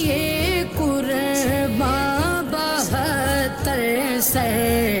किए कुर्बान 72 से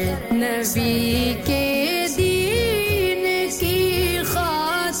नबी के दीन की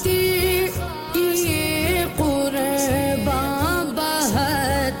खातिर किए कुर्बान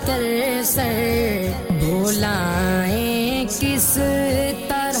 72 से भुलाएं किस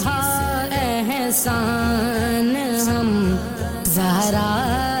तरह एहसान हम ज़हरा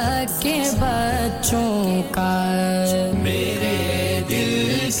के बच्चों का मेरे दिल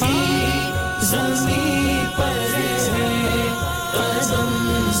की ज़मीं पर है कदम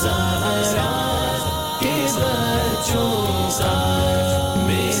ज़हरा के बच्चों का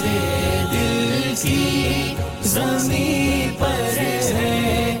मेरे दिल की ज़मीं पर है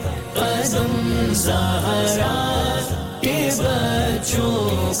ज़हरा के बच्चों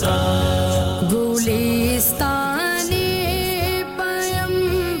का गुलिस्ताने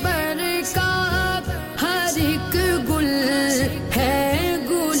पैगंबर का हर एक गुल है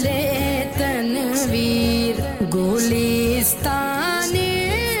गुले तनवीर गुलिस्ताने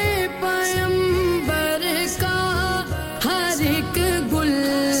पैगंबर का हर एक गुल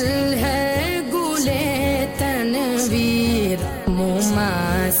है गुले तनवीर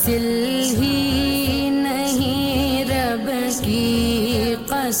मुमासिल ही नहीं रब की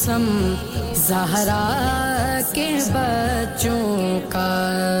कसम ज़हरा के बच्चों का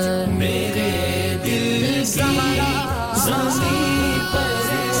मेरे दिल की ज़मीं पर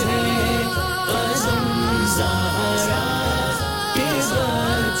है कदम ज़हरा के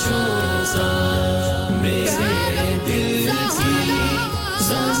बच्चों का मेरे दिल की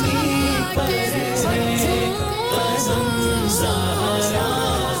ज़मीं पर है कदम ज़हरा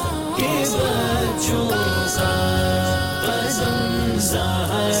के बच्चों का कदम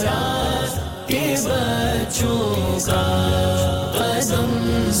ज़हरा के बच्चों का कदम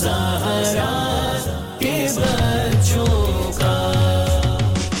ज़हरा के बच्चों का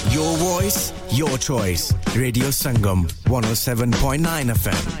Your voice, your choice. Radio Sangam 107.9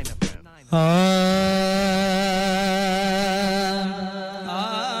 FM.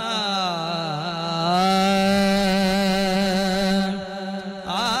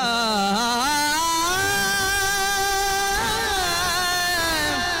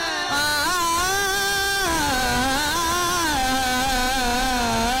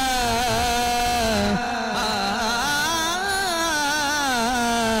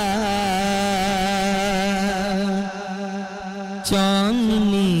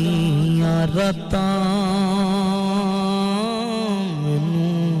 ਚਾਨਨੀਆਂ ਰਾਤਾਂ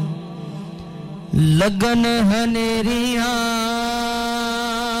ਮੈਨੂੰ ਲੱਗਣ ਹਨੇਰੀਆਂ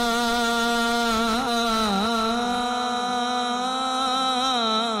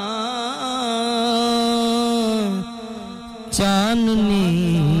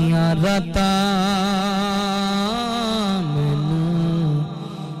ਚਾਨਨੀਆਂ ਰਾਤਾਂ ਮੈਨੂੰ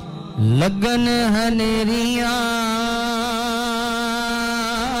ਲੱਗਣ ਹਨੇਰੀਆਂ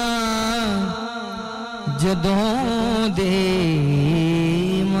ਜਦੋਂ ਦੇ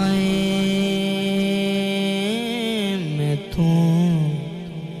ਮੈਥੋਂ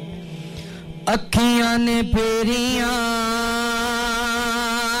ਅੱਖੀਆਂ ਨੇ ਫੇਰੀਆਂ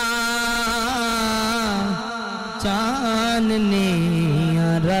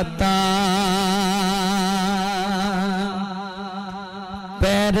ਚਾਨਨੀਆਂ ਰਾਤਾਂ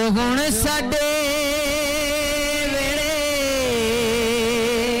ਪੈਰ ਹੁਣ ਸਾਡੇ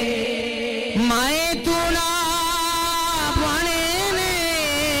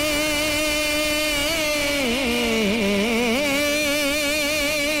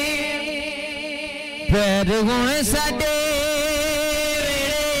ਹੁਣ ਸਾਡੇ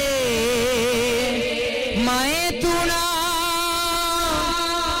ਵੇਲੇ ਮਾਏ ਤੂੰ ਨਾ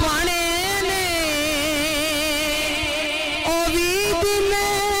ਪਾਣੇ ਨੇ ਉਹ ਵੀ ਦਿਨ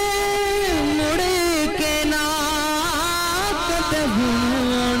ਮੁੜ ਕੇ ਨਾ ਕਦੇ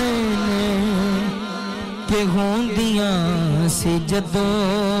ਹੋਣੇ ਨੇ ਕਿ ਹੁੰਦੀਆਂ ਸੀ ਜਦੋਂ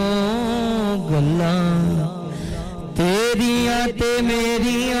ਗੱਲਾਂ ਤੇਰੀਆਂ ਤੇ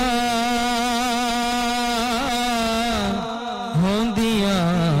ਮੇਰੀਆਂ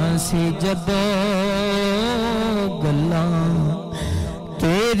ਜਦੋਂ ਗੱਲਾਂ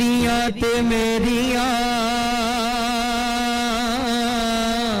ਤੇਰੀਆਂ ਤੇ ਮੇਰੀਆਂ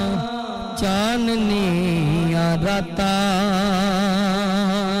ਚਾਨਨੀਆਂ ਰਾਤਾਂ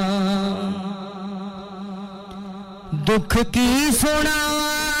ਦੁੱਖ ਕੀ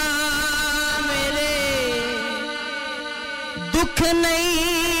ਸੁਣਾਵਾਂ ਮੇਰੇ ਦੁੱਖ ਨਹੀਂ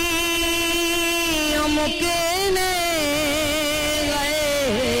ਮੁਕੇ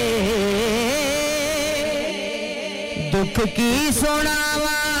दुख की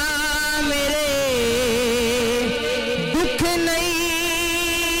सुनावा मेरे दुख नहीं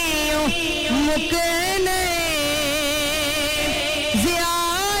मुके ने ज़िया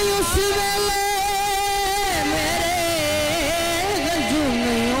उस वेले मेरे गंजू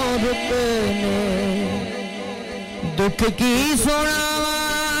नहीं रुकने दुख की सुनावा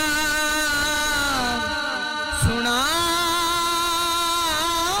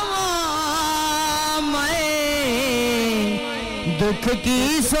दुख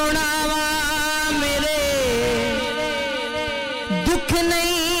की सुनावा मेरे दुख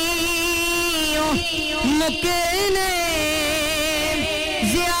नहीं मुके ने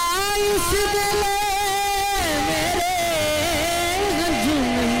ज़िया उस दिले मेरे गंजू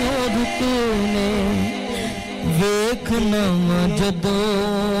नहीं रुकने वेख न जदों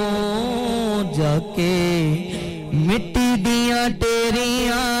जाके मिट्टी दियां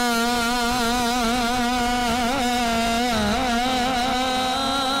टेरियां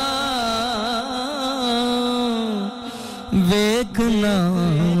वेखना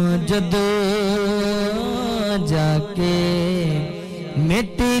जदों जाके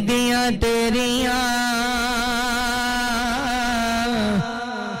मिट्टी दियां टेरियां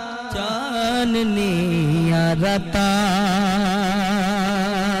चाननियां रातां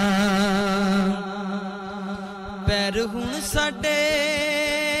पैर हुण साडे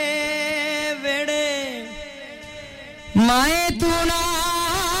वेड़े माए तू ना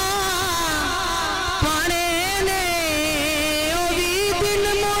पाने ने ओ भी दिन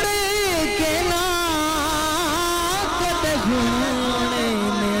मुड़ के ना कदे होने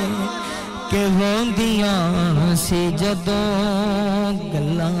ने के होंदियां सी जदों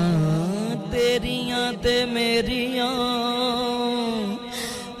गल्लां तेरियां ते मेरियां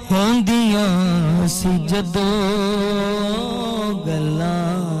होंदियां सी जदों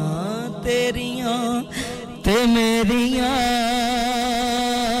गल्लां तेरियां ते मेरियां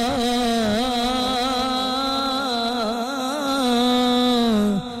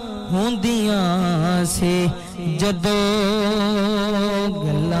होंदियां सी जदों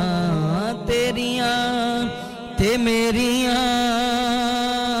गल्लां तेरियां ते मेरियां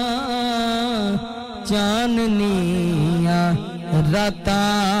चाननियां रातां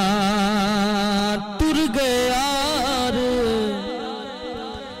टुर गया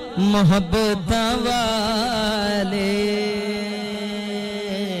मोहब्बतां वाले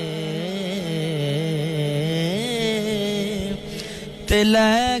ते ले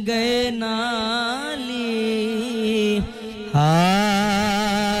गए नाली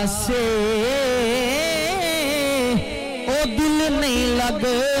हासे ओ दिल नहीं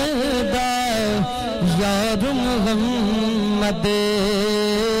लगदा यार मोहम्मद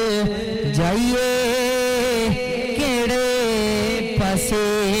जाइए केड़े पासे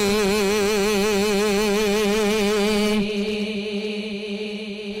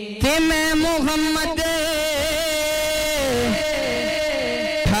ते मैं मोहम्मद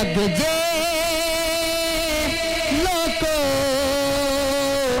ठग जे लोको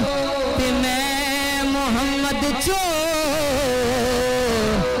ते मैं मोहम्मद चो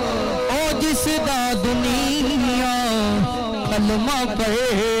ओ जिस दा दुनिया कलमा पढ़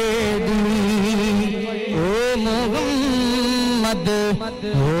दी ओ मोहम्मद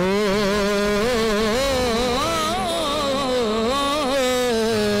ओ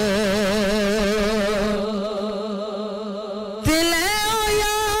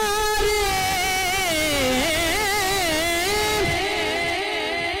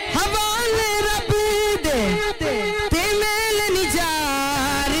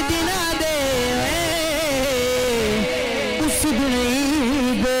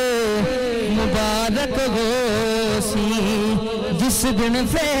जिस दिन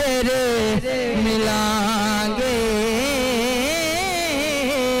फिर मिलांगे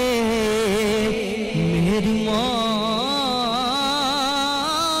मेरी माँ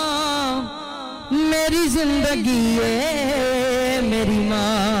मेरी जिंदगी है मेरी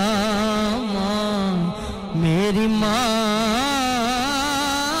माँ मेरी माँ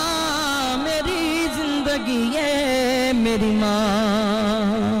मेरी जिंदगी है मेरी माँ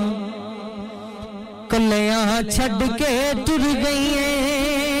कलियां छड़ के टुर गई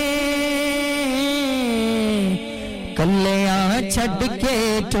कलियां छड़ के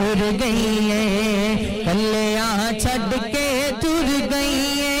टुर गई कलियां छड़ के टुर गई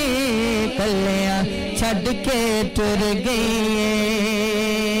कलियां छड़ के टुर गई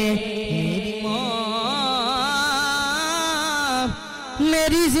मेरी माँ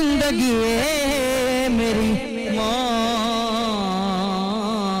मेरी जिंदगी है मेरी माँ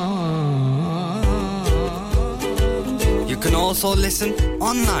You can also listen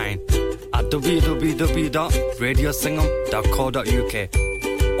online at www.radiosangam.co.uk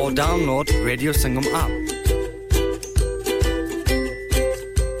or download Radio Sangam app.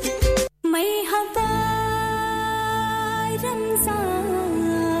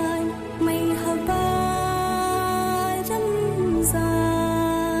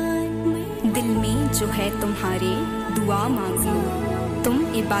 दिल में जो है तुम्हारे दुआ मांग लो तुम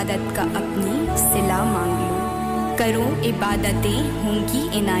इबादत का अपनी सिला मांग लो करो इबादतें होंगी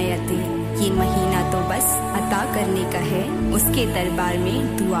इनायतें ये महीना तो बस अता करने का है उसके दरबार में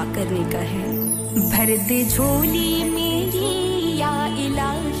दुआ करने का है भर दे झोली मेरी या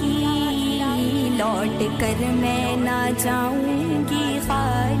इलाही लौट कर मैं ना जाऊंगी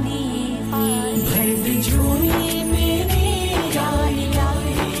खाली भर दे झोली मेरी या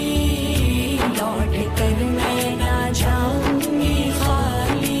इलाही लौट कर मैं ना जाऊंगी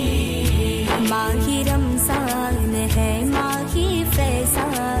खाली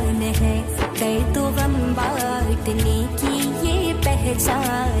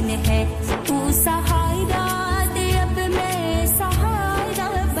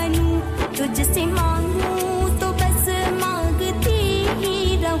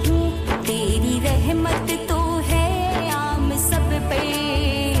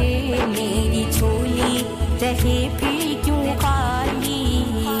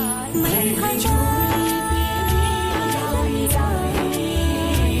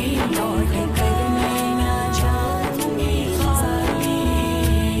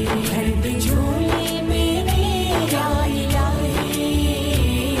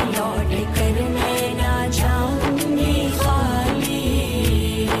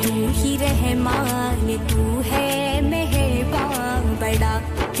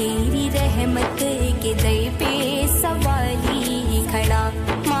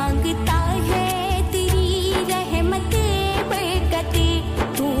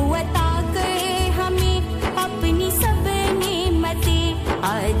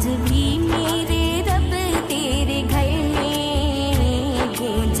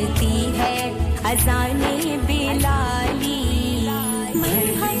अज़ाने Bilali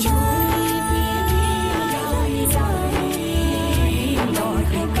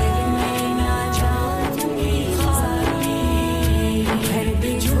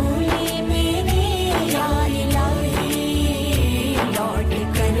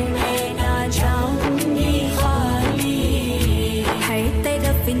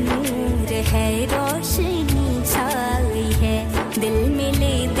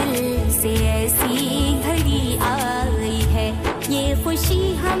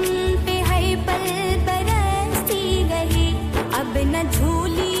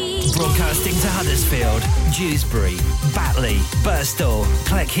Broadcasting to Huddersfield, Dewsbury, Batley, Birstall,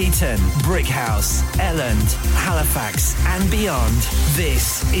 Cleckheaton, Brickhouse, Elland, Halifax and beyond.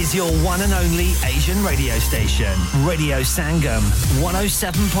 This is your one and only Asian radio station, Radio Sangam,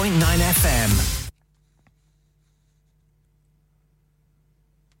 107.9 FM.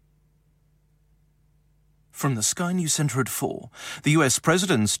 From the Sky News Centre at 4, the US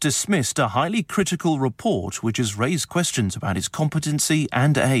President's dismissed a highly critical report which has raised questions about his competency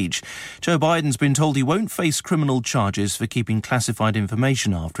and age. Joe Biden's been told he won't face criminal charges for keeping classified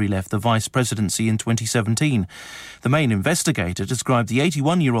information after he left the vice presidency in 2017. The main investigator described the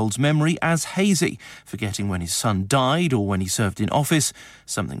 81-year-old's memory as hazy, forgetting when his son died or when he served in office,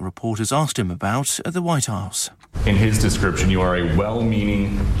 something reporters asked him about at the White House. In his description, you are a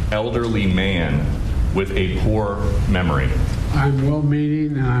well-meaning elderly man with a poor memory. I'm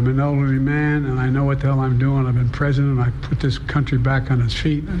well-meaning, and I'm an elderly man, and I know what the hell I'm doing. I've been president, and I put this country back on its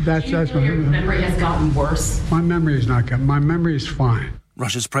feet. That's your memory has gotten worse? My memory is not good. My memory is fine.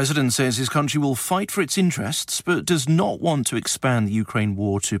 Russia's president says his country will fight for its interests, but does not want to expand the Ukraine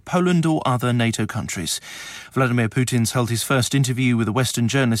war to Poland or other NATO countries. Vladimir Putin's held his first interview with a Western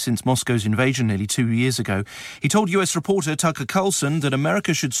journalist since Moscow's invasion nearly 2 years ago. He told US reporter Tucker Carlson that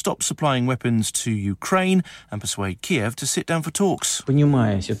America should stop supplying weapons to Ukraine and persuade Kiev to sit down for talks.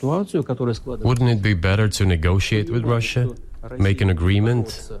 Wouldn't it be better to negotiate with Russia? Make an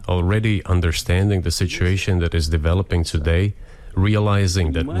agreement, already understanding the situation that is developing today,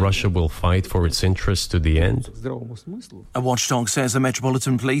 realizing that Russia will fight for its interests to the end? A watchdog says the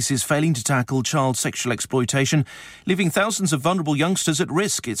Metropolitan Police is failing to tackle child sexual exploitation, leaving thousands of vulnerable youngsters at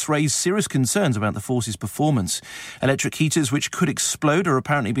risk. It's raised serious concerns about the force's performance. Electric heaters which could explode are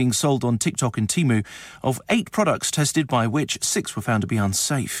apparently being sold on TikTok and Temu. Of 8 products tested by which, 6 were found to be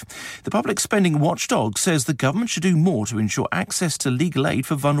unsafe. The public spending watchdog says the government should do more to ensure access to legal aid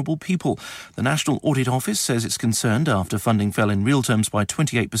for vulnerable people. The National Audit Office says it's concerned after funding fell in real terms by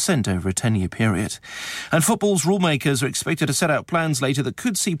 28% over a 10-year period. And football's rulemakers are expected to set out plans later that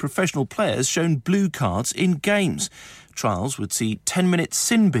could see professional players shown blue cards in games. Trials would see 10-minute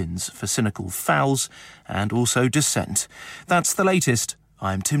sin bins for cynical fouls and also dissent. That's the latest.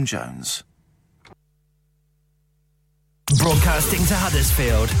 I'm Tim Jones. Broadcasting to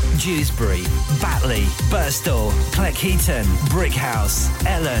Huddersfield, Dewsbury, Batley, Birstall, Cleckheaton, Brickhouse,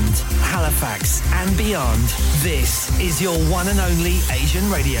 Elland, Halifax and beyond. This is your one and only Asian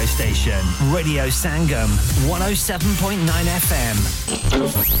radio station, Radio Sangam, 107.9 FM.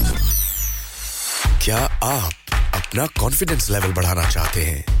 क्या आप अपना confidence level बढ़ाना चाहते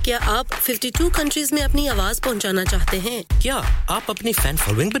हैं? क्या आप 52 countries में अपनी आवाज पहुंचाना चाहते हैं? क्या आप अपनी फैन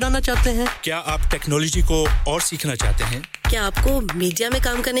फॉलोइंग बनाना चाहते हैं? क्या आप टेक्नोलॉजी को और सीखना चाहते हैं? क्या आपको मीडिया में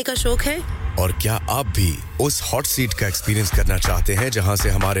काम करने का शौक है? और क्या आप भी उस हॉट सीट का एक्सपीरियंस करना चाहते हैं जहां से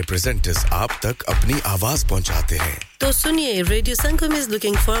हमारे प्रेजेंटर्स आप तक अपनी आवाज पहुंचाते हैं? तो सुनिए, Radio Sangam is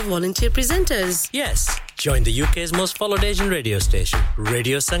looking for volunteer presenters. Yes, join the UK's most followed Asian radio station,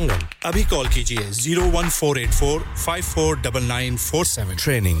 Radio Sangam. Abhi call kijiye 01484 549947.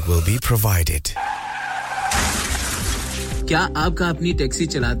 Training will be provided. क्या आपका अपनी टैक्सी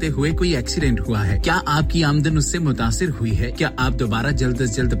चलाते हुए कोई एक्सीडेंट हुआ है? क्या आपकी आमदन उससे मुतासिर हुई है? क्या आप दोबारा जल्द से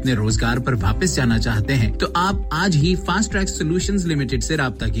जल्द अपने रोजगार पर वापस जाना चाहते हैं? तो आप आज ही फास्ट ट्रैक सॉल्यूशंस लिमिटेड से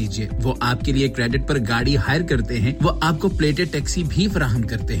राब्ता कीजिए। वो आपके लिए क्रेडिट पर गाड़ी हायर करते हैं। वो आपको प्लेटेड टैक्सी भी फराहम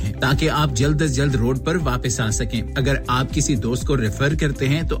करते हैं ताकि आप जल्द से जल्द रोड पर वापस आ सकें। अगर आप किसी दोस्त को रेफर करते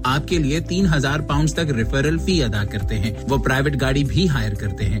हैं तो आपके लिए 3000 पाउंड तक रेफरल फी अदा करते हैं। वो प्राइवेट गाड़ी भी हायर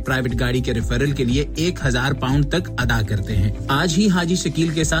करते हैं। प्राइवेट गाड़ी के रेफरल के लिए 1000 पाउंड तक अदा करते हैं। आज ही हाजी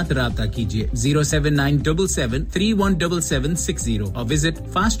शकील के साथ राब्ता कीजिए 07977317760 और visit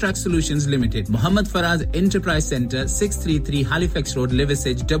fast track solutions limited, Mohammad Faraz enterprise centre, 633 Halifax road,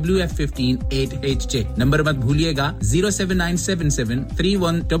 Liversedge, WF15 8HJ। Number मत भूलिएगा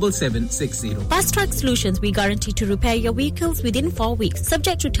 07977317760। Fast Track Solutions, we guarantee to repair your vehicles within 4 weeks,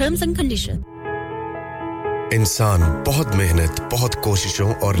 subject to terms and conditions. इंसान बहुत मेहनत, बहुत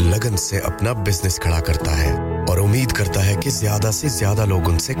कोशिशों और लगन से अपना बिजनेस खड़ा करता है और उम्मीद करता है कि ज्यादा से ज्यादा लोग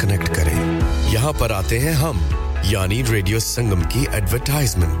उनसे कनेक्ट करें। यहाँ पर आते हैं हम, यानी रेडियो संगम की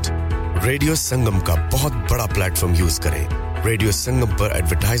एडवर्टाइजमेंट। रेडियो संगम का बहुत बड़ा प्लेटफॉर्म यूज करें। रेडियो संगम पर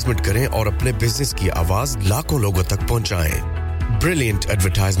एडवर्टाइजमेंट करें और अपने बिजनेस की आवाज लाखों लोगों तक पहुंचाएं। Brilliant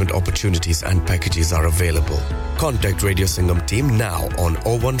advertisement opportunities and packages are available. Contact Radio Singham team now on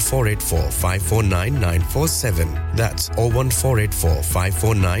 01484 549 947. That's 01484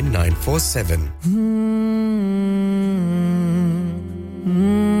 549 947.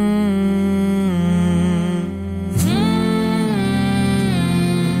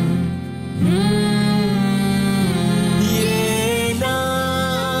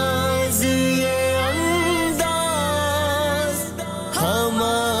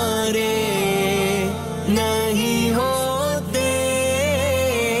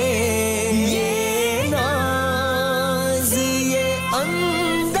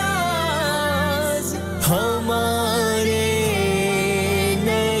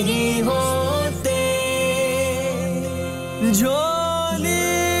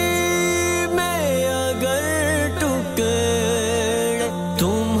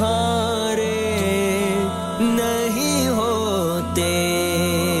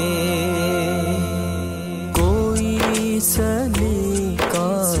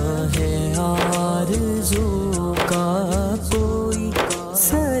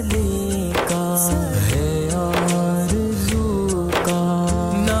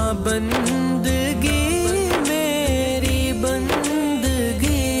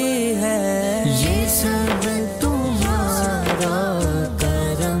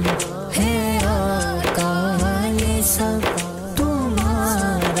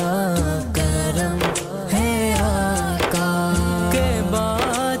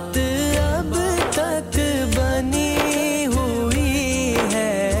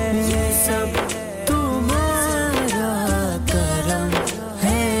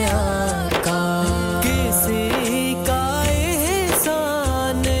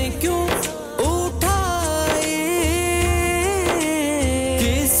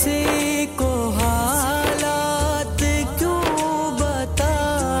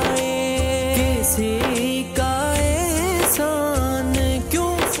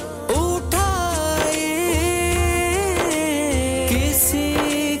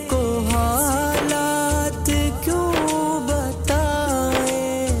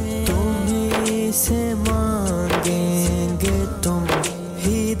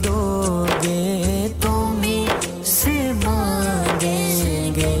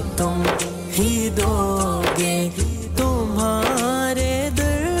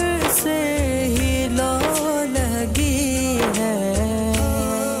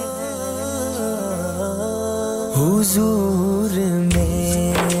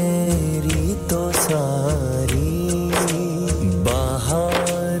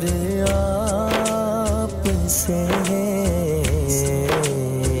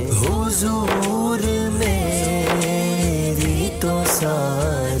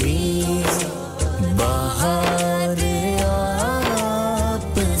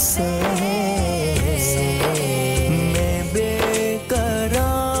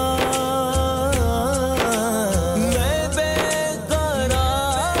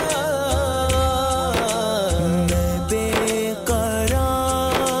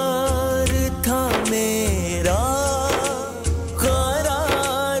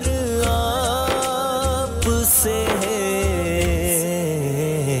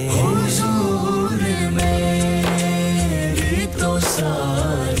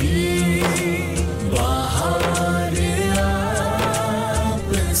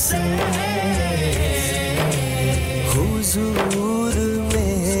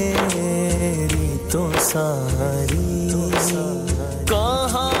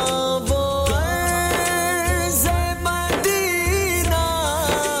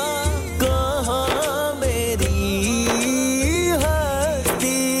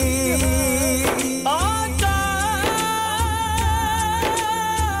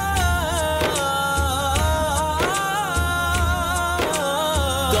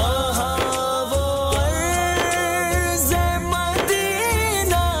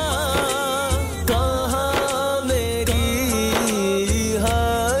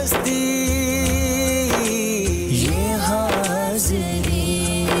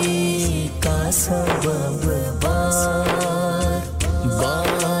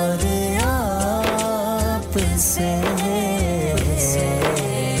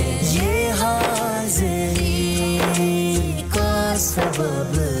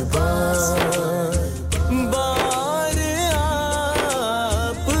 सबब बार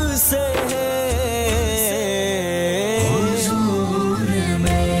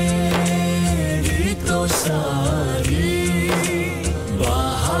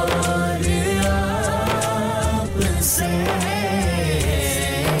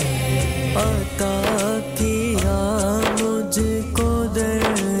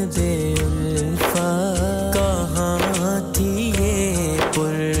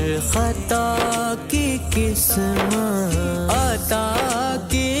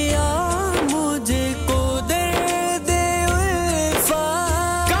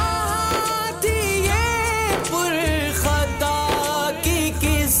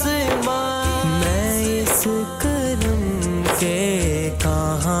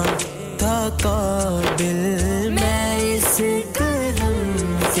काबिल मैं इस करम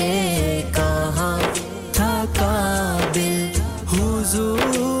के कहाँ था काबिल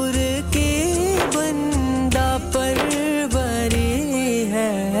हुजूर की बंदा परवरी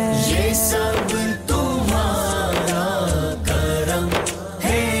है ये सब तुम्हारा करम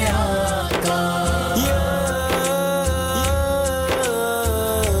है आका या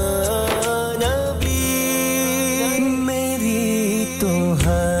नबी मेरी तो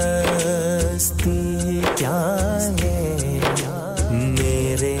हस्ती क्या है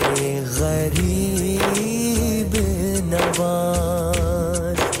मेरे गरीब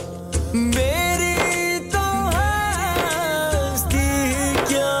नवाज मेरी तो हस्ती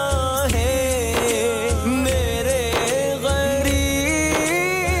क्या है मेरे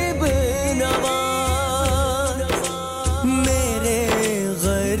गरीब नवाज मेरे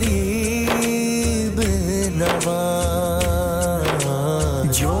गरीब नवाज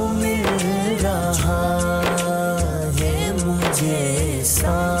जो मिल रहा है मुझे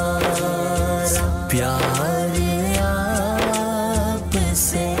सारा प्यार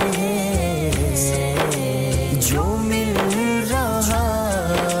आपसे जो मिल रहा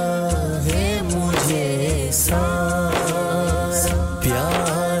है मुझे सारा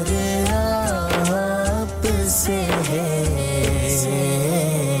प्यार आपसे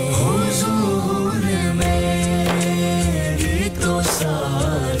हुजूर मेरी तो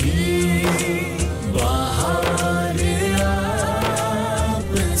सारी बाहर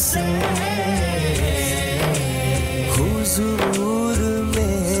आपसे हुजूर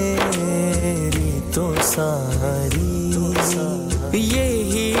मेरी तो सारी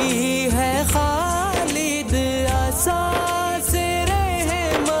यही है खालिद असास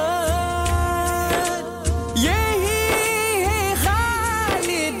रहमत यही है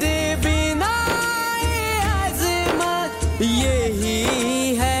खालिद बिनाए अज़मत यही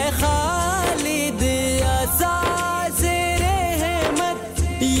है खालिद असास रहमत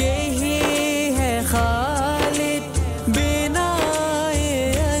यही है खालिद बिनाए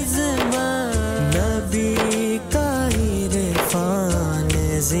अज़मत नबी का इरफान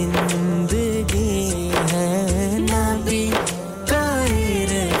जिंदगी है नबी का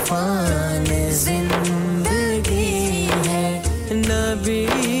इरफान जिंदगी है नबी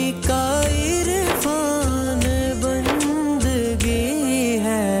का इरफान बंदगी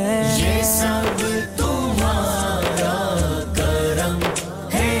है ये सब तुम्हारा करम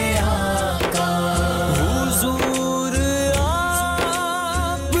है आका हुजूर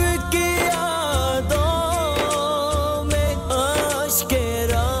आपकी यादों में आशिक़े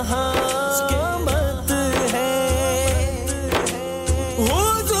रहमत है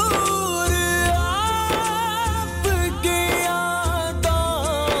हुजूर आपकी यादों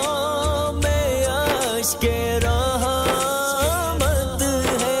में आशिक़े रहमत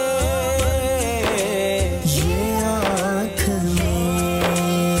है ये आँख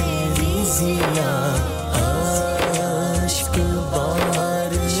मेरी ज़िया आशिक़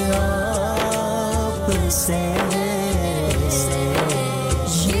बार आपसे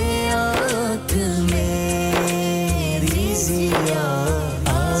ये आँख मेरी ज़िया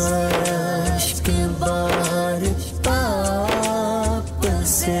आशिक़ बार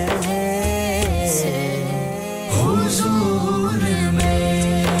आपसे हुजूर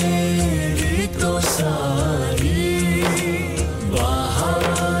मेरी तो सारी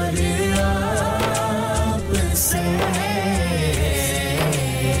बाहर आपसे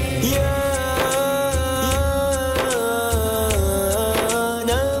या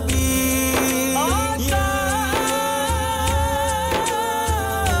नबी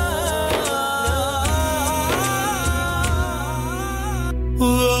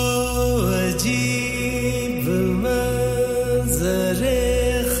वो अजीब मंज़रे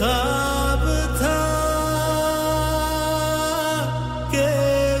ख्वाब था कि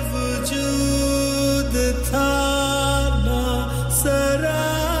वजूद था ना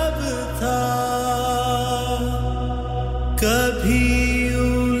शराब था कभी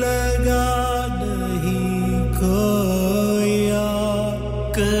यूं लगा नहीं कोई और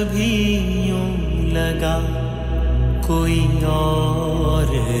कभी यूं लगा कोई और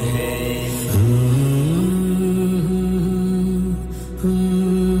है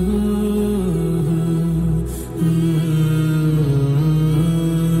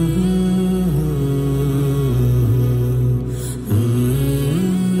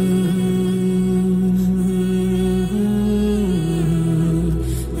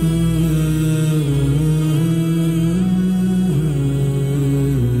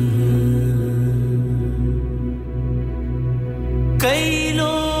कई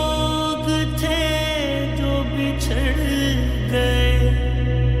लोग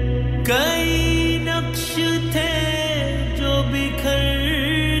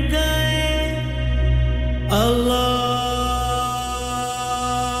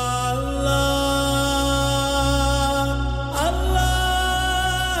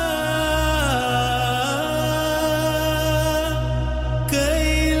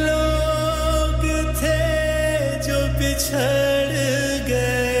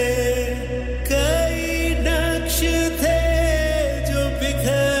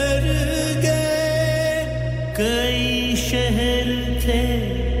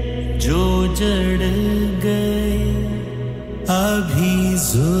उजड़ गए अभी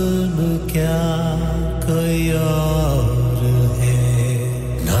जुल्म क्या कोई और है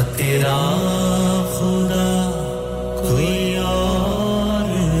ना तेरा खुदा कोई और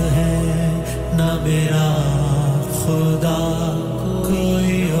है ना मेरा खुदा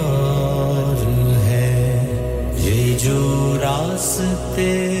कोई और है ये जो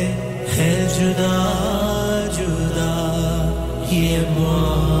रास्ते हैं जुदा जुदा ये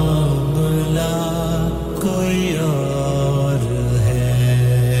मामला कोई और है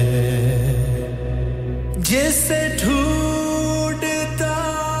जिसे ढूंढता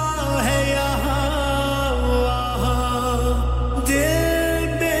है यहाँ वहाँ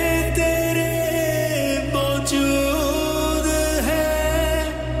दिल में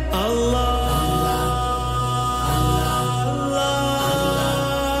तेरे मौजूद है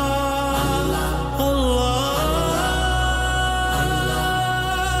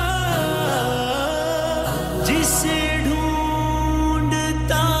जिसे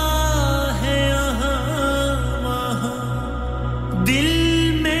ढूंढता है यहाँ वहाँ दिल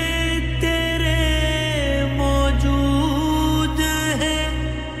में तेरे मौजूद है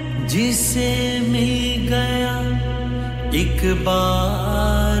जिसे मिल गया एक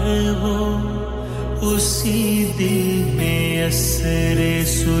बार वो उसी दिल में असरे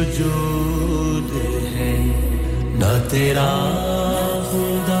सुजूद है ना तेरा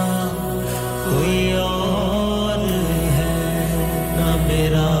खुदा कोई और है ना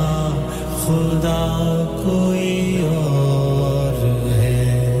मेरा खुदा कोई और है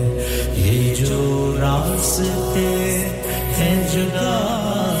ये जो रास्ते हैं जुदा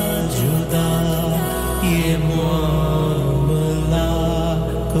जुदा ये मामला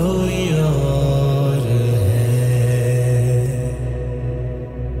कोई और है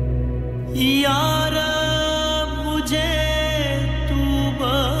यार मुझे तू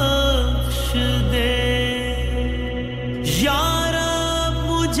बख्श दे यार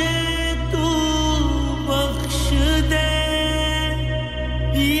मुझे तू बख्श दे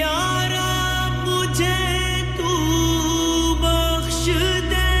यार मुझे तू बख्श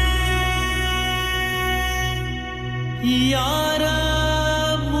दे यार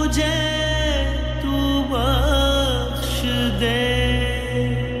मुझे तू बख्श दे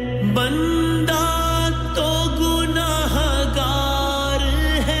बंदा तो गुनाहगार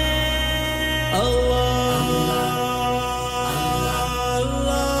है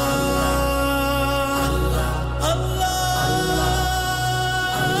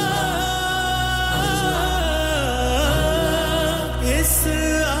इस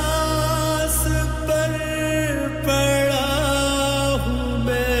आस पर पड़ा हूँ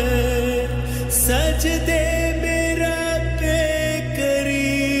मैं सजदे मेरा पे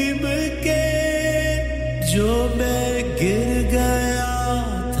करीम के जो मैं गिर गया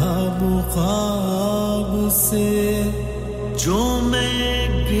था मुकाम से जो मैं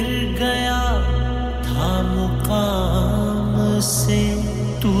गिर गया था मुकाम से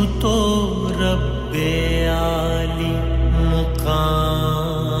तू तो रब्बे आली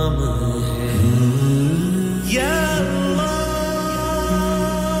मुकाम है या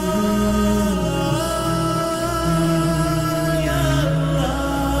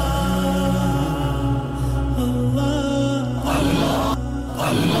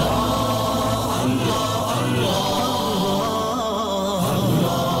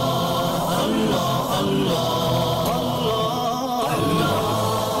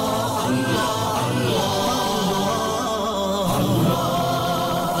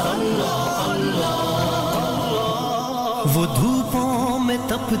वो धूपों में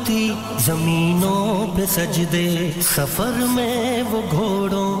तपती जमीनों पे सजदे सफर में वो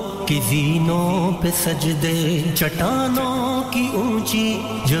घोड़ों की ज़ीनों पे सजदे चट्टानों की ऊंची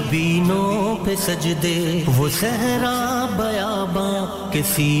जबीनों पे सजदे वो सहरा बयाबां के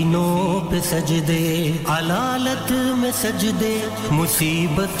सीनों पे सजदे अलालत में सजदे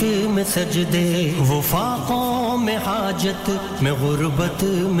मुसीबत में सजदे वो फाकों में हाजत में गुर्बत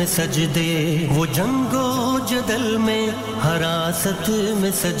में सजदे वो जंगो जदल में हरासत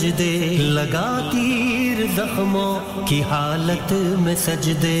में सजदे लगा तीर जख्मों की हालत में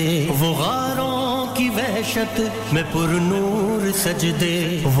सजदे वो गारों की वहशत में पुरनूर सजदे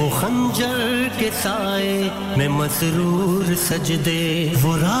वो खंजर के साए में मसरूर सजदे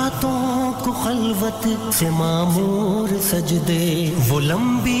वो रात راتوں کو خلوت سے معمور سجدے وہ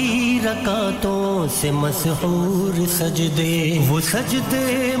لمبی رکعتوں سے مسحور سجدے وہ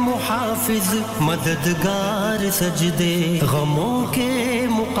سجدے محافظ مددگار سجدے غموں کے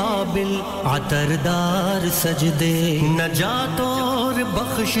مقابل عطردار سجدے نجات اور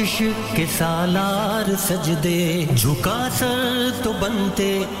بخشش کے سالار سجدے جھکا سر تو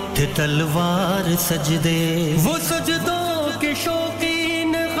بنتے تھے تلوار سجدے وہ سجدوں کے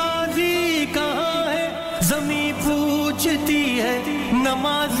شوقین غازی کہاں ہے زمیں پوچھتی ہے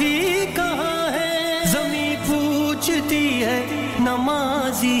نمازی کہاں ہے زمیں پوچھتی ہے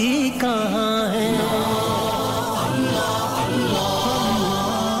نمازی کہاں ہے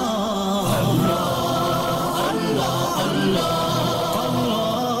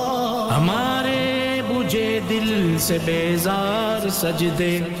ہمارے بجھے دل سے بیزار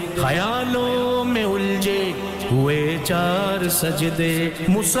سجدے خیالوں میں الجھے ہوئے چار سجدے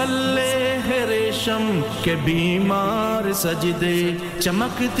مصلح ریشم کے بیمار سجدے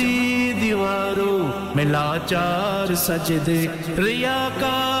چمکتی دیواروں میں لاچار سجدے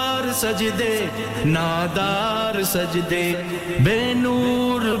ریاکار سجدے نادار سجدے بے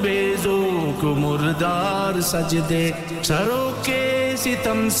نور بے ذوق مردار سجدے سروں کے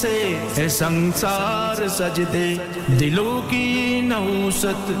ستم سے ہے سنسار سجدے دلوں کی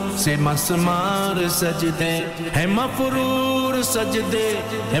نحوست سے مسمار سجدے ہے مفرور سجدے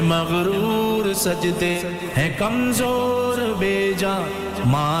ہے مغرور سجدے ہے کمزور بے جان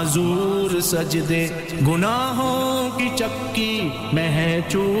معذور سجدے گناہوں کی چکی میں ہے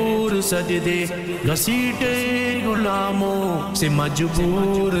چور سجدے گھسیٹے غلاموں سے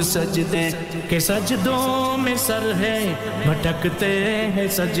مجبور سجدے کہ سجدوں میں سر ہے بھٹکتے ہیں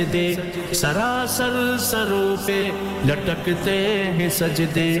سجدے سراسر سروں پہ لٹکتے ہیں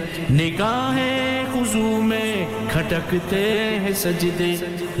سجدے نگاہیں خضوع میں کھٹکتے ہیں سجدے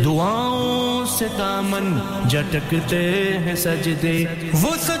دعاؤں سے دامن جھٹکتے ہیں سجدے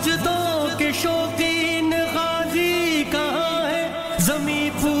وہ سجدوں کے شوقین غازی کہاں ہے زمیں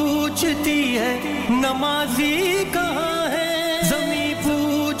پوچھتی ہے نمازی کہاں ہے زمیں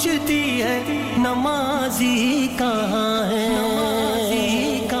پوچھتی ہے نمازی کہاں ہے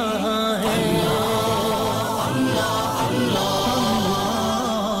نمازی کہاں ہے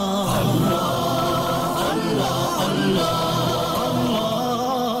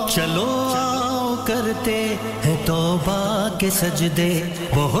چلو آؤ کرتے ہیں توبہ کے سجدے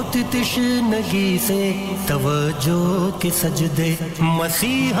بہت تشنگی سے توجہ کے سجدے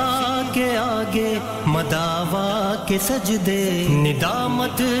مسیحا کے آگے مداوا کے سجدے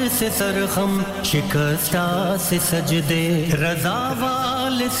ندامت سے سرخم شکستہ سے سجدے رضا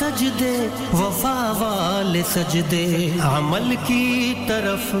والے سجدے وفا والے سجدے عمل کی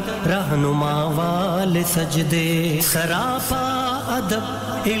طرف رہنما والے سجدے سراپا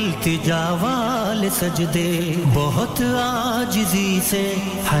ادب التجا والے سجدے بہت عاجزی سے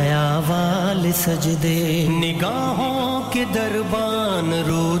حیا والے سجدے نگاہوں کے دربان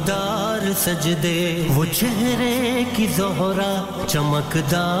رودار سجدے وہ چہرے کی زہرا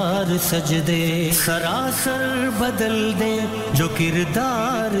چمکدار سجدے سراسر بدل دیں جو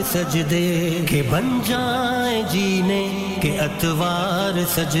کردار سجدے کہ بن جائیں جینے کے اتوار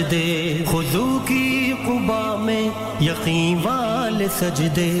سجدے خضوع کی قبا میں یقین والے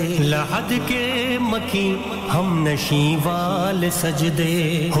سجدے لحد کے مکی ہم نشیں والے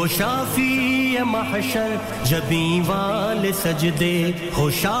سجدے ہو شافی محشر جبیں والے سجدے ہو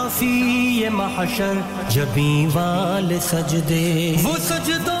شافی محشر جبیں والے سجدے وہ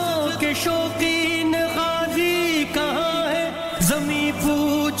سجدوں کے شوقین غازی کہاں ہے زمیں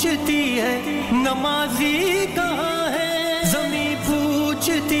پوچھتی ہے نمازی کہاں ہے زمیں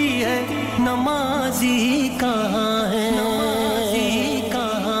پوچھتی ہے نمازی کہاں ہے نمازی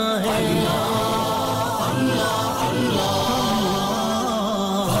کہاں ہے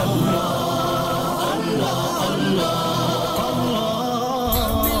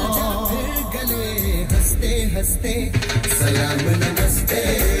ہستے سلام نمستے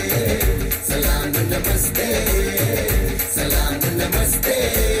سلام نمستے سلام نمستے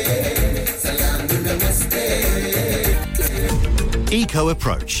سلام نمستے Eco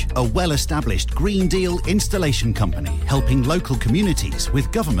Approach, a well-established Green Deal installation company helping local communities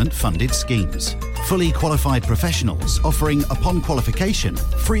with government-funded schemes. Fully qualified professionals offering, upon qualification,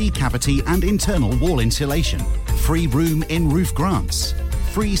 free cavity and internal wall insulation, free room in roof grants,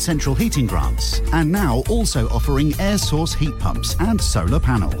 free central heating grants, and now also offering air source heat pumps and solar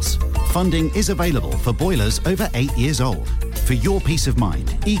panels. Funding is available for boilers over 8 years old. For your peace of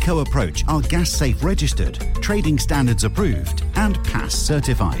mind, Eco Approach are gas safe registered, trading standards approved and pass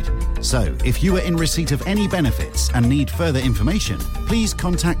certified. So, if you are in receipt of any benefits and need further information, please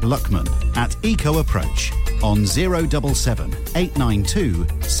contact Luckman at Eco Approach on 077 892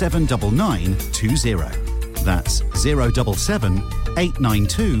 79920. That's 077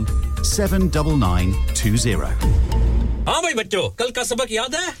 892 79920. हाँ भाई बच्चों कल का सबक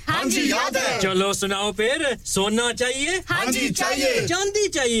याद है हाँ जी याद है चलो सुनाओ फिर सोना चाहिए हाँ जी चाहिए चांदी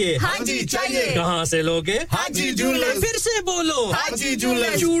चाहिए हाँ जी चाहिए कहाँ से लोगे हाँ जी जूलर्स फिर से बोलो हाँ जी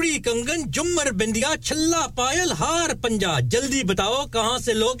जूलर्स चूड़ी कंगन जुमर बिंदिया छल्ला पायल हार पंजा जल्दी बताओ कहाँ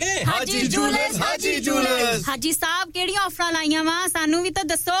से लोगे हाँ जी जूलर्स हाजी साहब केड़ी ऑफर लाईया वा सानू भी तो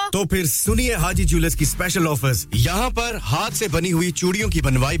दसो तो फिर सुनिए हाजी जूलर्स की स्पेशल ऑफर्स यहाँ पर हाथ से बनी हुई चूड़ियों की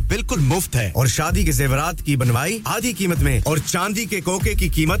बनवाई बिल्कुल मुफ्त है और शादी के जेवरात की बनवाई आधी कीमत में और चांदी के कोके की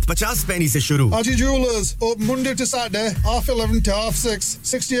कीमत 50 पैसे से शुरू Haji Jewelers open Monday to Saturday half 11 to half 6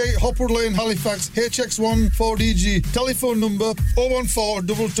 68 Hopwood Lane Halifax HX1 4DG telephone number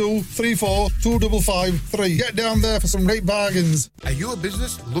 01422342553 get down there for some great bargains. Are you a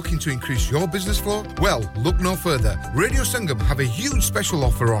business looking to increase your business flow? Well, look no further. Radio Sangam have a huge special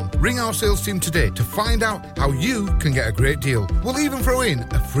offer on. Ring our sales team today to find out how you can get a great deal. We'll even throw in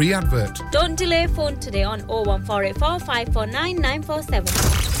a free advert. Don't delay, phone today on 01484 549 947.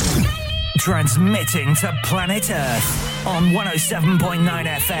 Transmitting to planet Earth on 107.9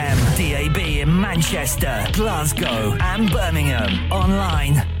 FM, DAB in Manchester, Glasgow and Birmingham.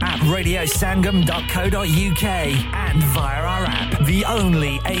 Online at radiosangam.co.uk and via our app, the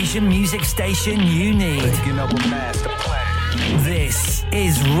only Asian music station you need. This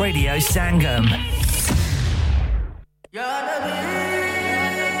is Radio Sangam.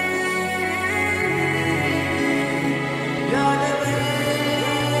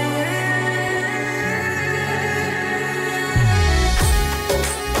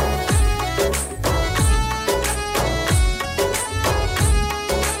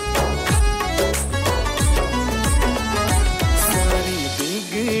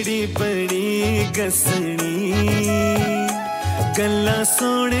 बड़ी गसनी गल्ला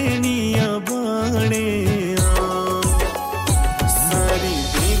सोने निया बाणे सारी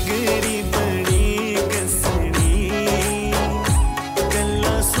बिगड़ी बड़ी गसनी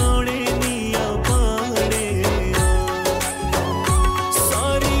गल्ला सोने निया बाणे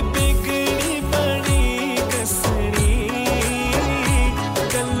सारी बिगड़ी बड़ी गसनी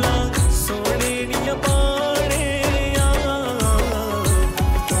गल्ला सोने निया बाणे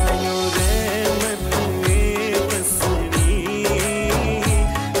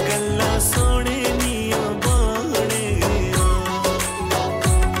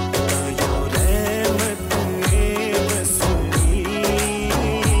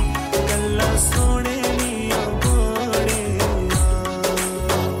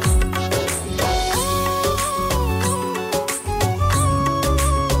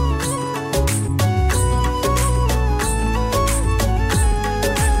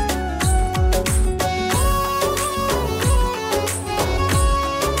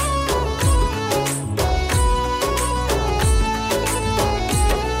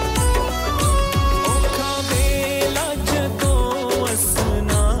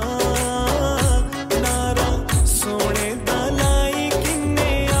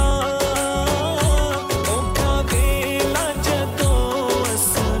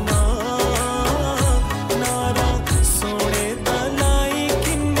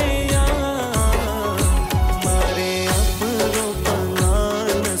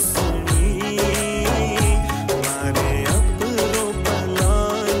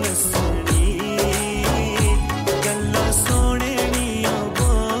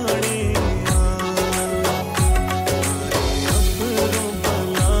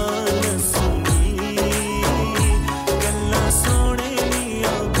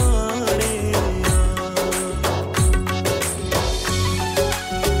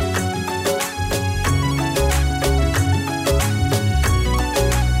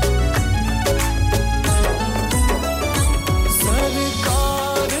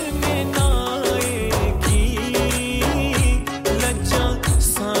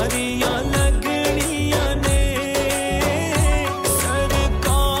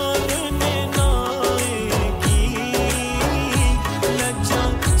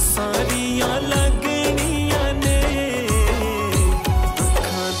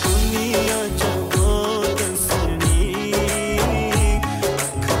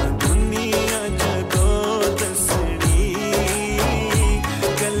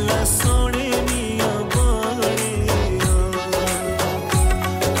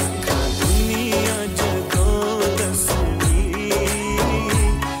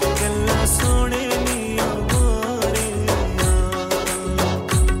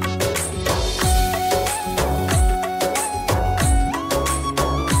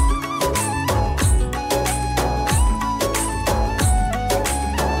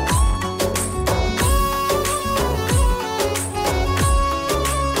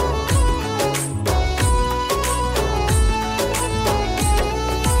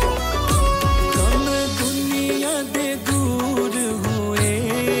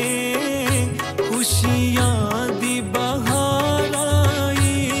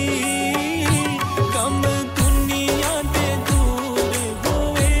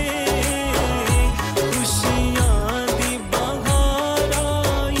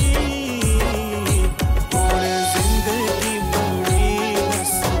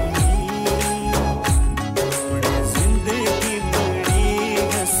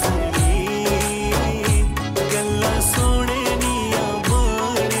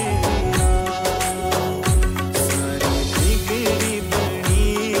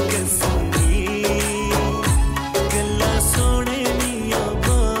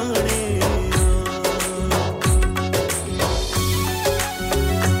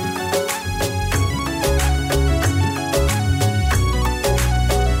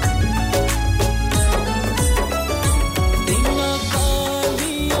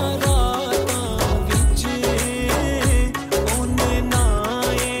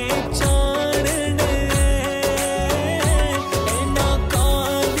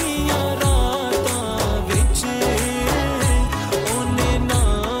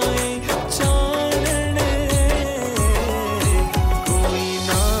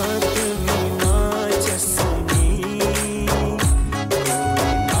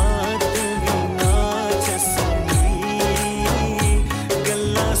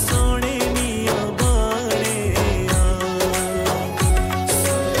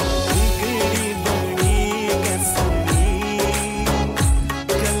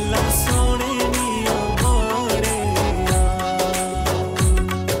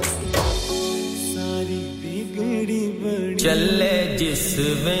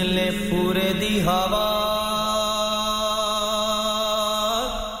वेले पूरे दी हवा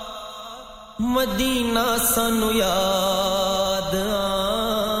मदीना सानू याद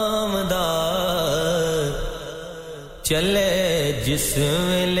आमदा चले जिस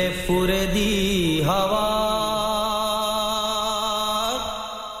वेले पूरे दी हवा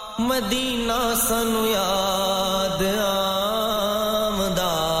मदीना सानू याद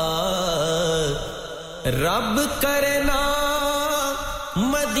आमदा रब करना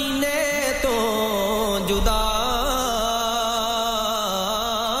मदीने तो जुदा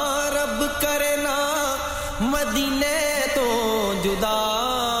रब करना मदीने तो जुदा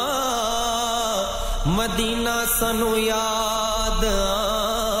मदीना सानू याद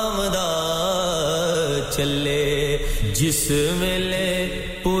आमदा चले जिस वेले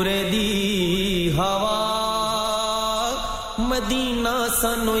पूरे दी हवा मदीना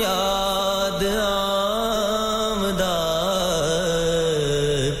सानू याद आमदा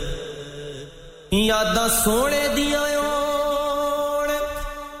यादां सोने दियां होण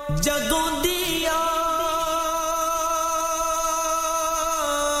जगों दिया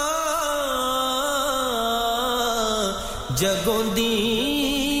जगों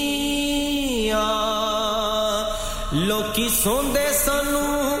दिया लोकी सोंदे सानू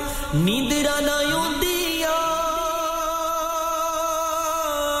नींदरा ना आउंदिया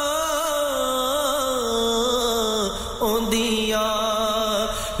आउंदिया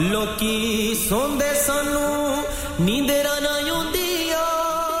लोकी सोंदे सानू नींदरा ना आउंदिया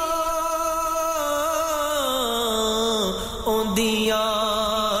आउंदिया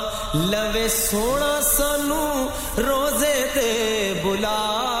लवे सोना सानू रोजे ते बुला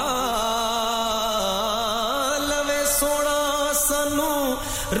लवे सोना सानू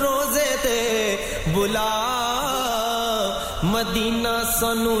रोजे ते बुला मदीना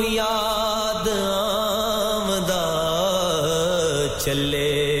सानू याद आमदा चले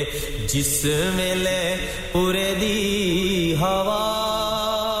जिस वेले पूरे दी हवा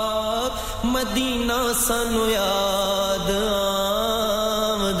मदीना सानू याद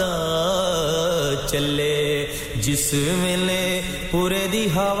आमदा चले जिस वेले पूरे दी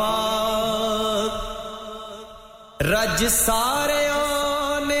हवा रज सारे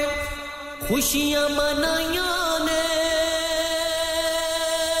ने खुशियां मनाइयां ने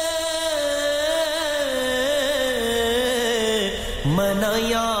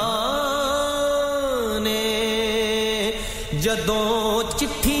मनाइयां ने जदों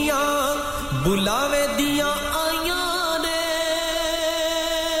चिट्ठियां बुलावे दियां आइयां ने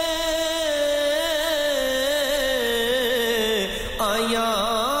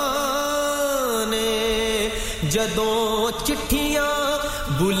आइयां ने जदों चिट्ठियां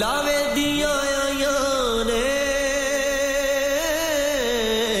बुलावे दियां आइयां ने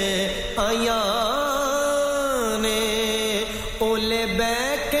आइयां ने ओले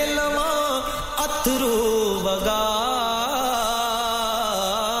बैके लवा अथरू वगा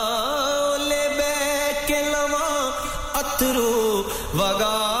ओले बैके लवा अथरू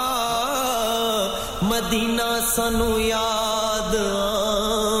वगा मदीना सानू याद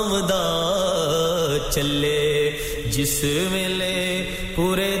आमदा चले जिस वेले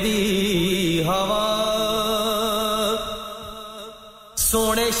पूरे दी हवा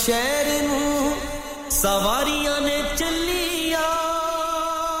सोने शहर नू सवारियां ने चलिया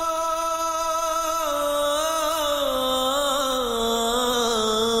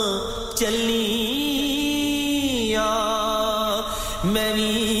चलिया मैं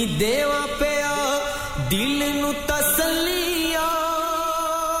भी देवा पिया दिल नू तसल्लिया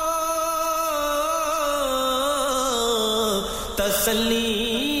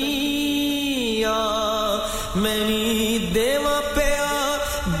तसल्लिया मैं भी देवा पिया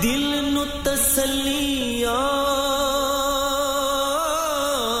दिल नू तसल्लिया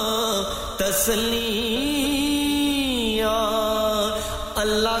तसल्लिया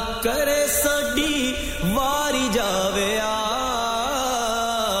अल्लाह करे साडी वारी जावे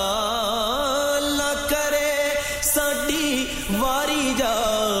अल्लाह करे साडी वारी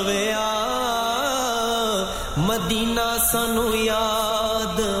जावे मदीना सानू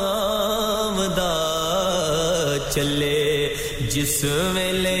याद आमदा चले जिस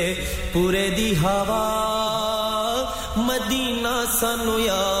वेले पूरे दी हवा मदीना सानू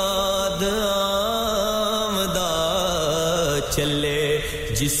याद आमदा चले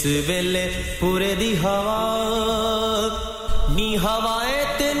जिस वेले पूरे दी हवा नी हवाए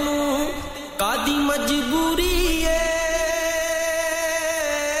तेनू कादी मजबूरी है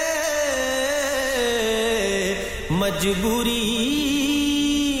मजबूरी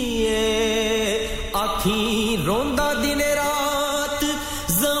है आखी रोंदा दिन रात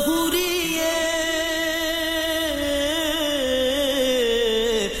जहूरी है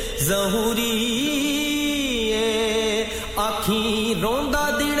रोंदा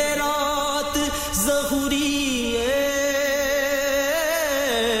दिने रात ज़हूरी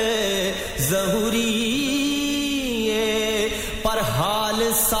पर हाल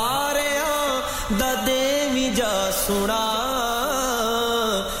सारेयां दा देवी जा सुना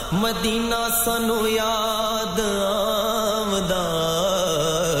मदीना सानू याद आमदा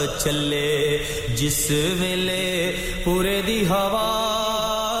चले जिस वेले पूरे दी हवा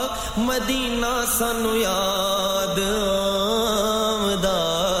मदीना सानू याद आमदा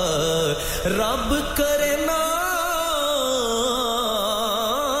रब करे ना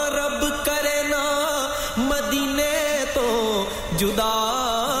मदीने तो जुदा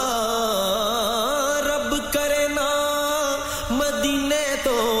रब करे ना मदीने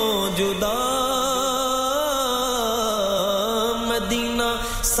तो जुदा मदीना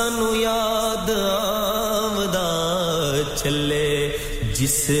सानू याद आमदा चले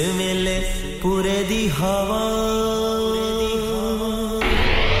जिस वेले पूरे दी हवा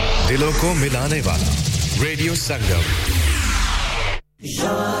दिलों को मिलाने वाला रेडियो संगम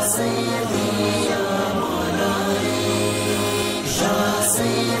या सैयदी या मौलाए या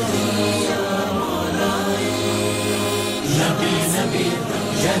सैयदी या मौलाए नबी नबी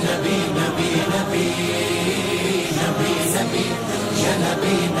या नबी नबी नबी नबी नबी या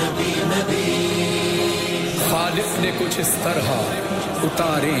नबी नबी नबी खालिक ने कुछ इस तरह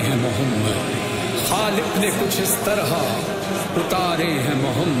उतारे हैं मोहम्मद खालिक ने कुछ इस तरह उतारे हैं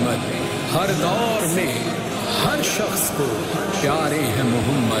मोहम्मद हर दौर में हर शख्स को प्यारे हैं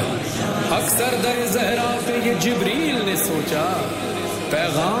मोहम्मद अक्सर दर ज़हरा पे ये जिब्रील ने सोचा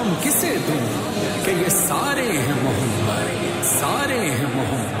पैगाम किसे दूं कि ये सारे हैं मोहम्मद सारे हैं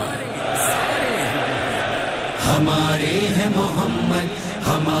मोहम्मद सारे हैं हमारे हैं मोहम्मद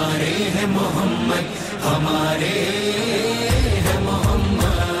हमारे हैं मोहम्मद हमारे हैं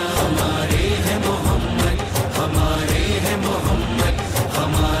मोहम्मद हमारे हैं मोहम्मद हमारे हैं मोहम्मद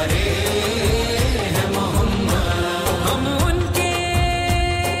हमारे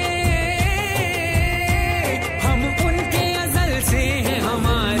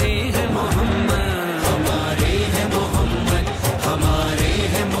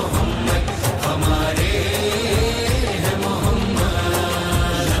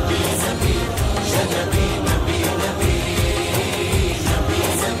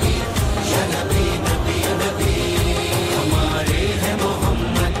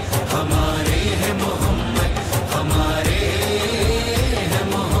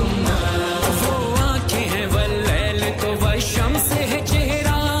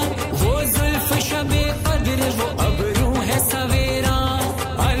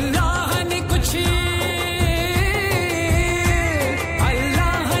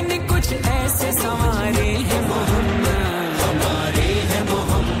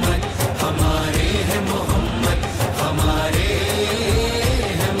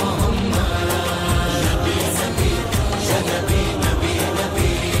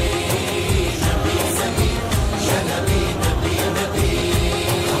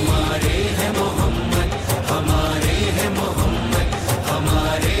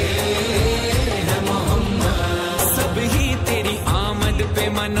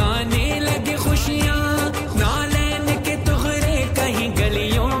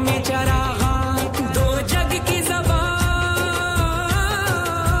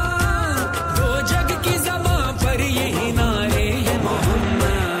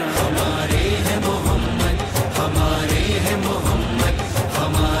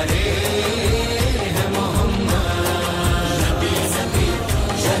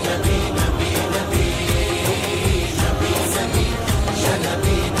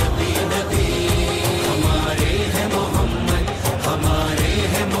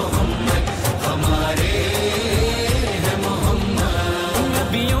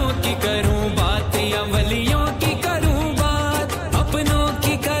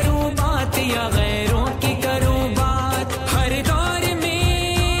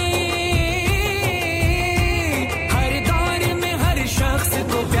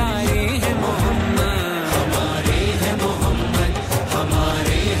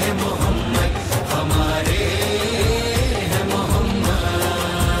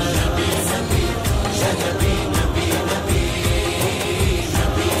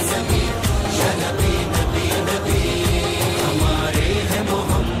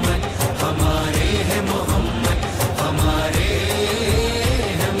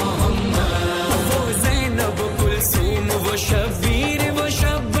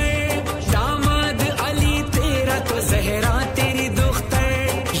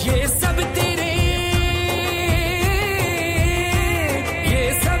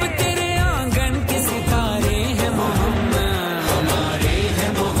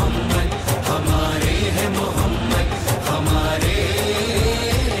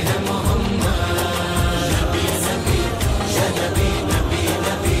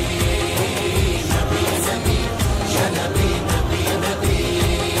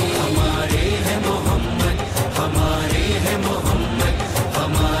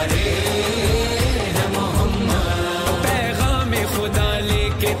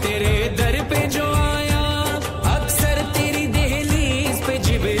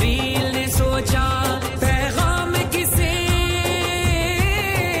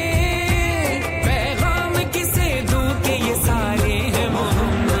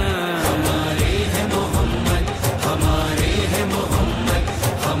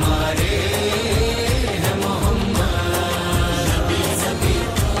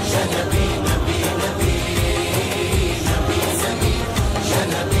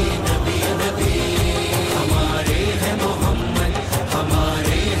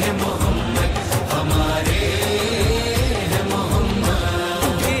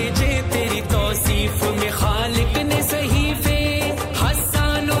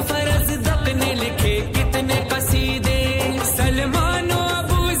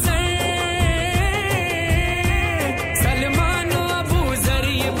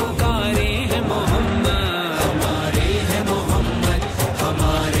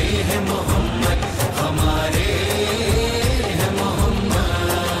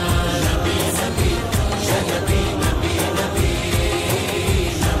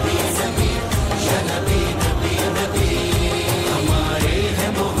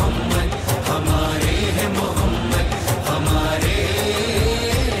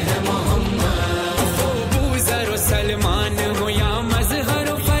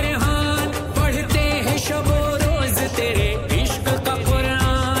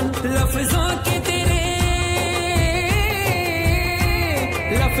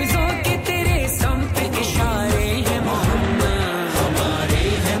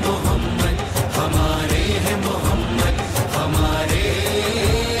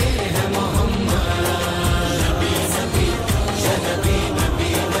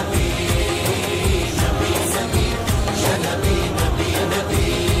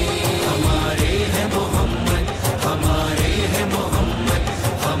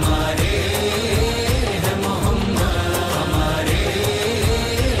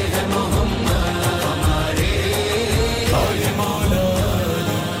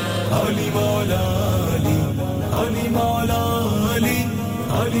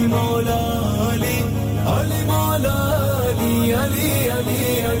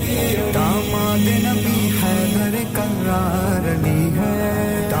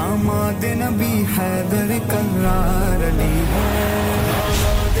हैदर करार अली है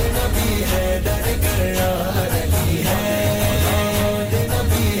दामाद नबी हैदर करार अली है दामाद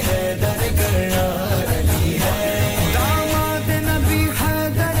नबी हैदर करार अली है दामाद नबी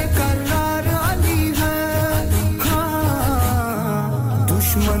हैदर करार अली है हाँ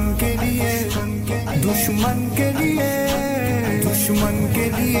दुश्मन के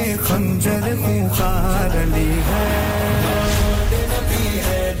लिए खंजर खूंखार अली है दामाद नबी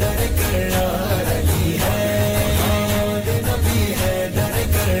हैदर करार अली है दामाद नबी हैदर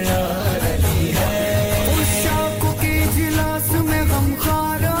करार अली है उस शाकों के इजलास में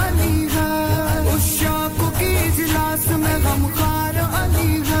गमखार अली है उस शाकों के इजलास में गमखार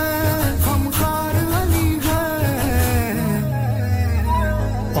अली है गमखार अली है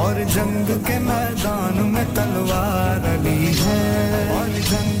और जंग के मैदान में तलवार अली है और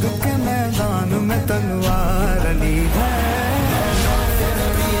जंग के मैदान में तलवार अली है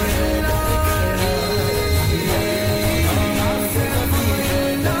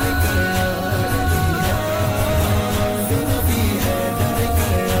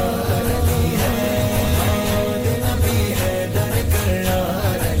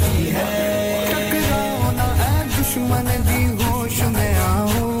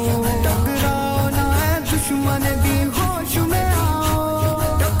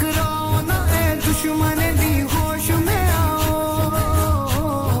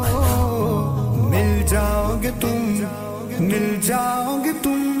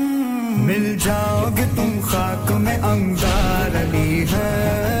मिल जाओगे तुम खाक में अंगार अली है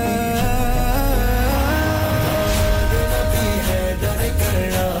नबी हैदर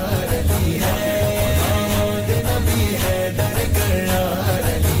करार अली है नबी हैदर करार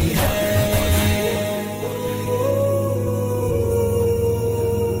अली है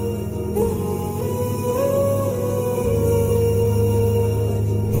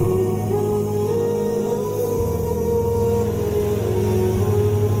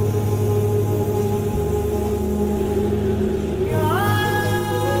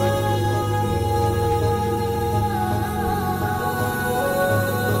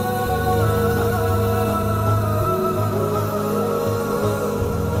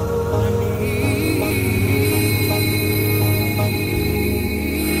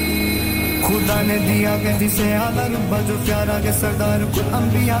जिसे आला रुबा जो प्यारा के सरदार कुल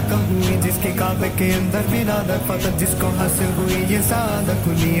अंबिया का हुई जिसके काबे के अंदर बिरादत फकत जिसको हासिल हुई ये सादत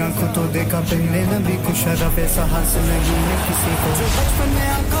खुली आंखों तो देखा पहले नबी को शरफ ऐसा हासिल नहीं है किसी को जो बचपन में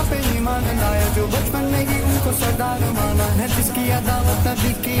आंखों पे ईमान लाया जो बचपन में ही उनको सरदार माना है जिसकी अदावत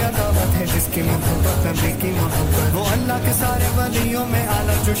नबी की अदावत है जिसकी मोहब्बत नबी की मोहब्बत वो अल्लाह के सारे वलियों में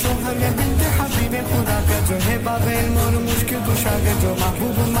आला जो शोहर है बिन्त हबीब खुदा का जो है बाबे इल्म और मुश्किल कुशा के जो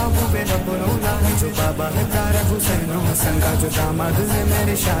महबूब रब्बुल उला है जो बाबा है प्यारा हुसैन हसन का जो दामाद है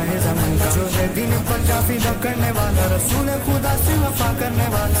मेरे शाह ज़मान का जो है दीन पर जाफिदा करने वाला रसूल खुदा से वफा करने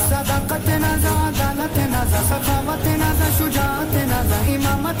वाला सदाकत नाज़ा अदालत नाज़ा सखावत नाज़ा शुजाअत नाज़ा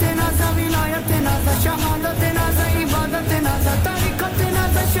इमामत नाज़ा विलायत नाज़ा शहादत नाज़ा इबादत नाज़ा तरीक़त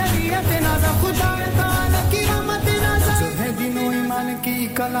नाज़ा शरीयत नाज़ा खुदा ताला की रहमत नाज़ा जो है दीन और ईमान की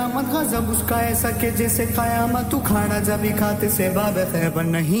कलामत गज़ब उसका ऐसा कि जैसे क़यामत उखाड़ा जब ही खाते से बाब खैबर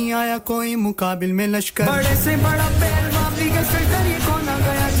नहीं आया कोई मुकाबिल में लश्कर बड़े से बड़ा पहलवान भी के फिल्टर ये कौन आ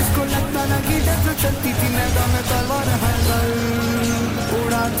गया जिसको लगता ना कि डर जो चलती थी मैदान में तलवार हैदर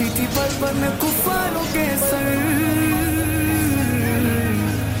उड़ाती थी पल में कुफ्फारों के सर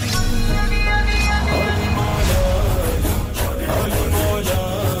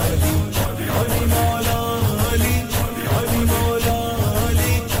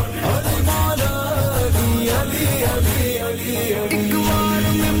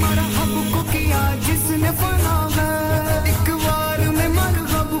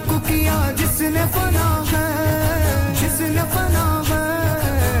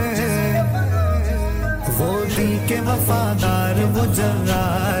के वफादार वो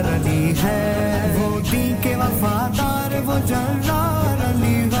जर्रार अली है वो दी के वफादार वो जर्रार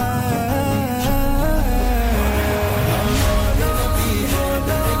अली है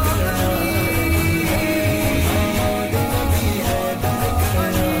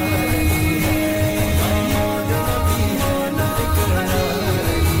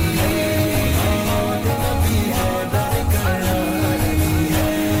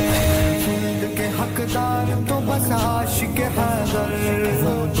आशिक हैदर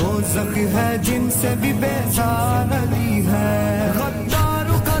वो दोज़ख है जिनसे भी बेजार अली है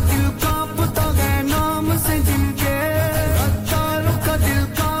गद्दारों का दिल कांपता है नाम से जिनके गद्दारों का दिल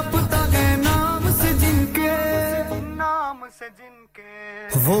कांपता है नाम से जिनके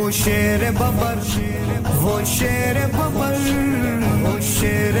वो शेर बबर वो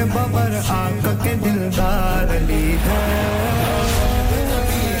शेर बबर आका के दिलदार अली है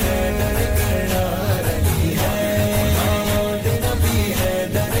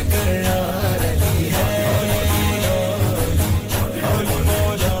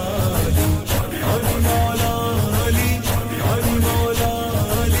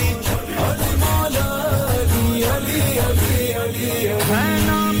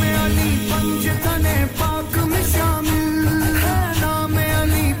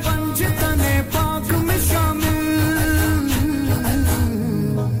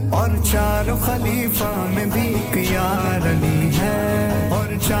चारों खलीफा में भी एक यार अली है और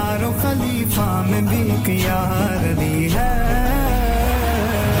चारों खलीफा में भी एक यार अली है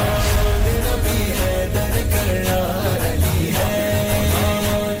नबी है दर करार अली है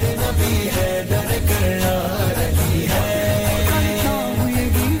नबी है दर करार अली है करता हूँ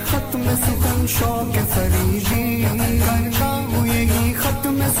ये खत्म सुखन शौक फरीदी करता हूँ ये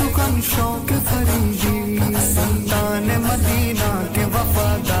खत्म सुखन शौक फरीदी सुल्तान मदीना के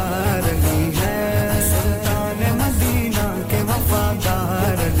वफादार अली है सुल्तान मदीना के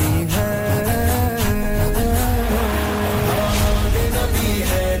वफादार अली है नबी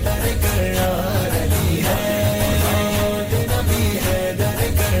है दर करार अली है नबी है दर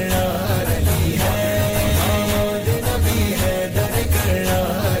करार अली है नबी है दर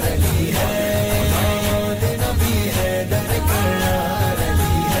करार अली है नबी है दर करार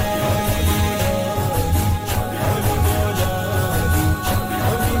अली है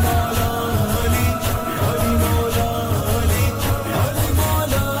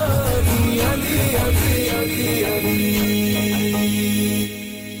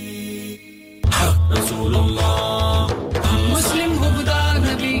मुस्लिम गुबदार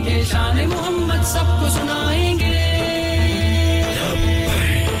नबी के शान मोहम्मद सबको सुनाएंगे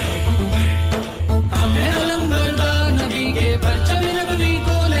हमें अलमबरदार नबी के परचम नबवी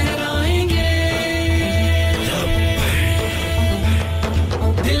को लहराएंगे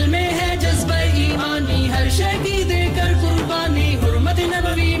दिल में है जज्बा ईमानी हर शय की देकर कुर्बानी हुर्मत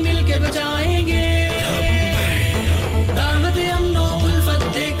नबवी मिलके बचाएंगे दावत अमनो उल्फत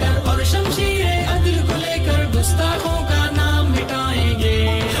देकर और शमशीर अदल को लेकर गुस्ताखों का नाम मिटाएंगे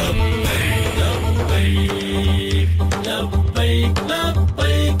लब्बैक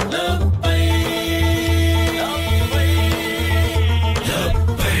लब्बैक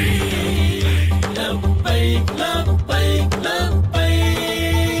लब्बैक लब्बैक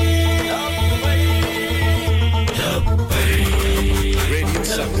लब्बैक रेडियो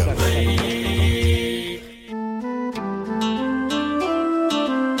संगम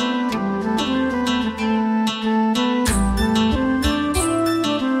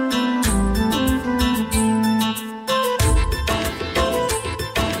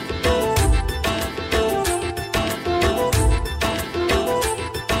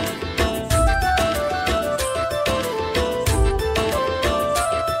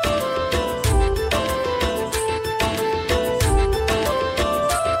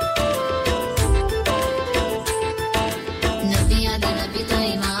नबियां दा नबी तो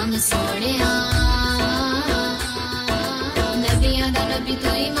इमाम सोहणिया नबियां दा नबी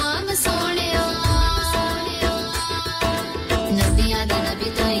तो इमाम सोहणिया नबियां दा नबी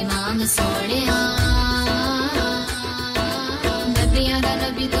तो इमाम सोहणिया नबियां दा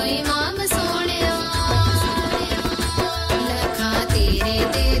नबी तो इमाम सोहणिया लखा तेरे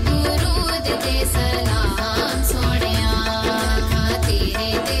ते दुरूद ते सलाम सोहणिया लखा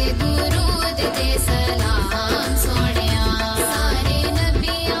तेरे ते दुरूद ते सलाम सोहणिया सारे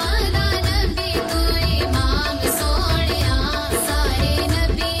नबियां दा नबी तू इमाम सोहणिया सारे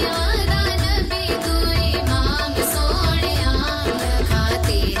नबियां दा नबी तू इमाम सोहणिया लखा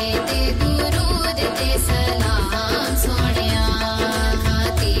तेरे ते दुरूद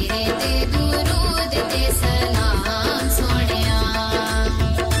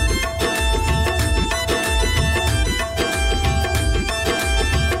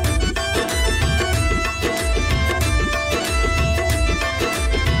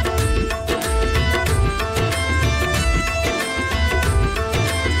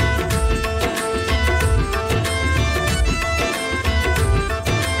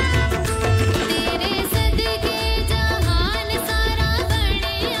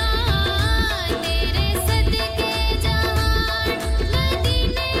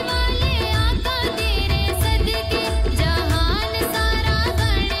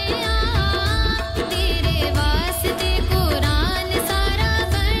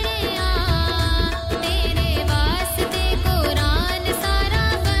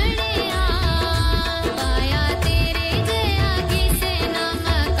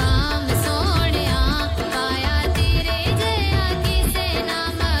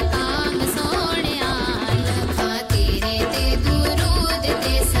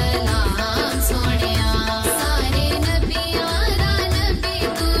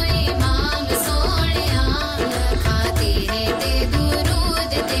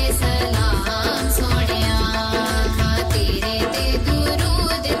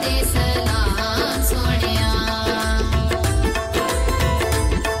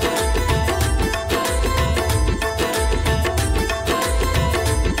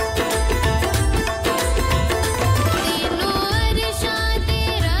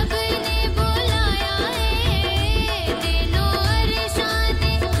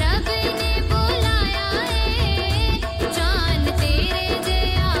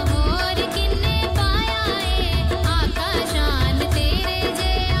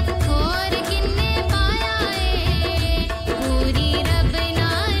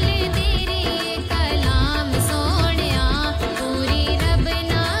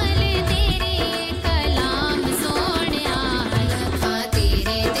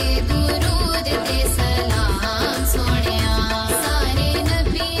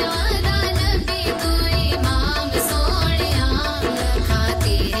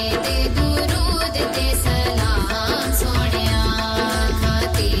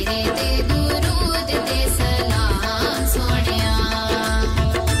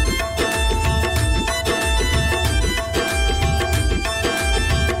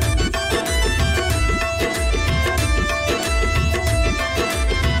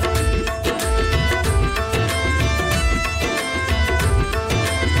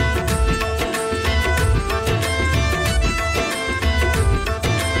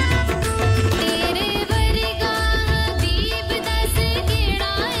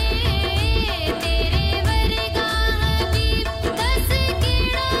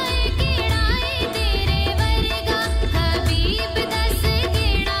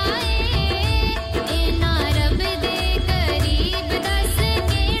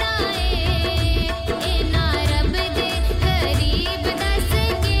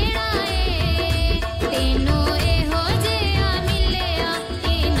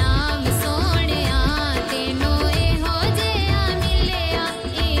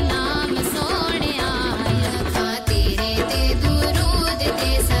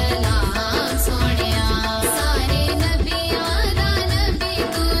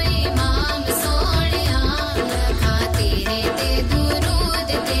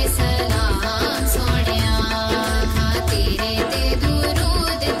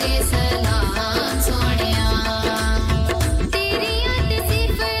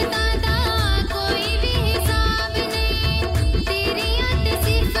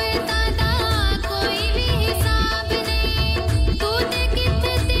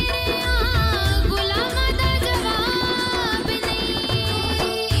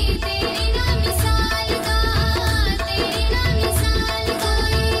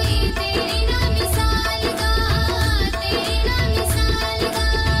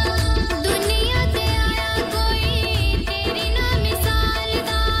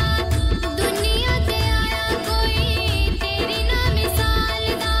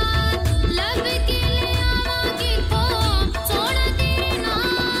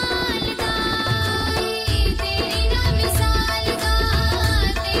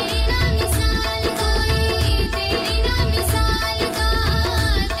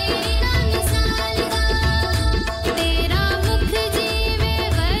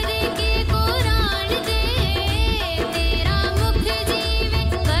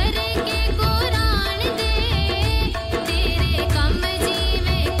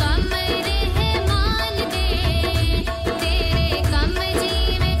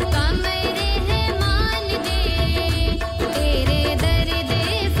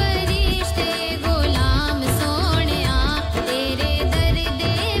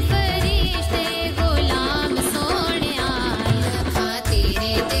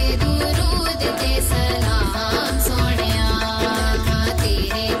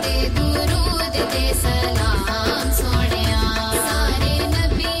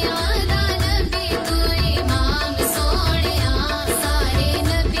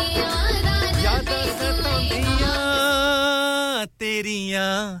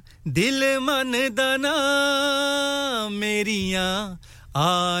मेरियां दिल मन दना मेरियां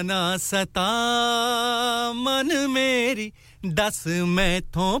आना सता मन मेरी दस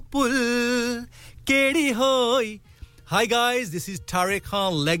मैथों पुल केड़ी होई Hi guys, this is Tariq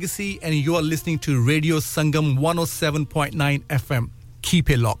Khan Legacy and you are listening to Radio Sangam 107.9 FM. Keep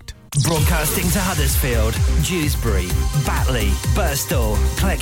it locked. Broadcasting to Huddersfield, Dewsbury, Batley, Birstall,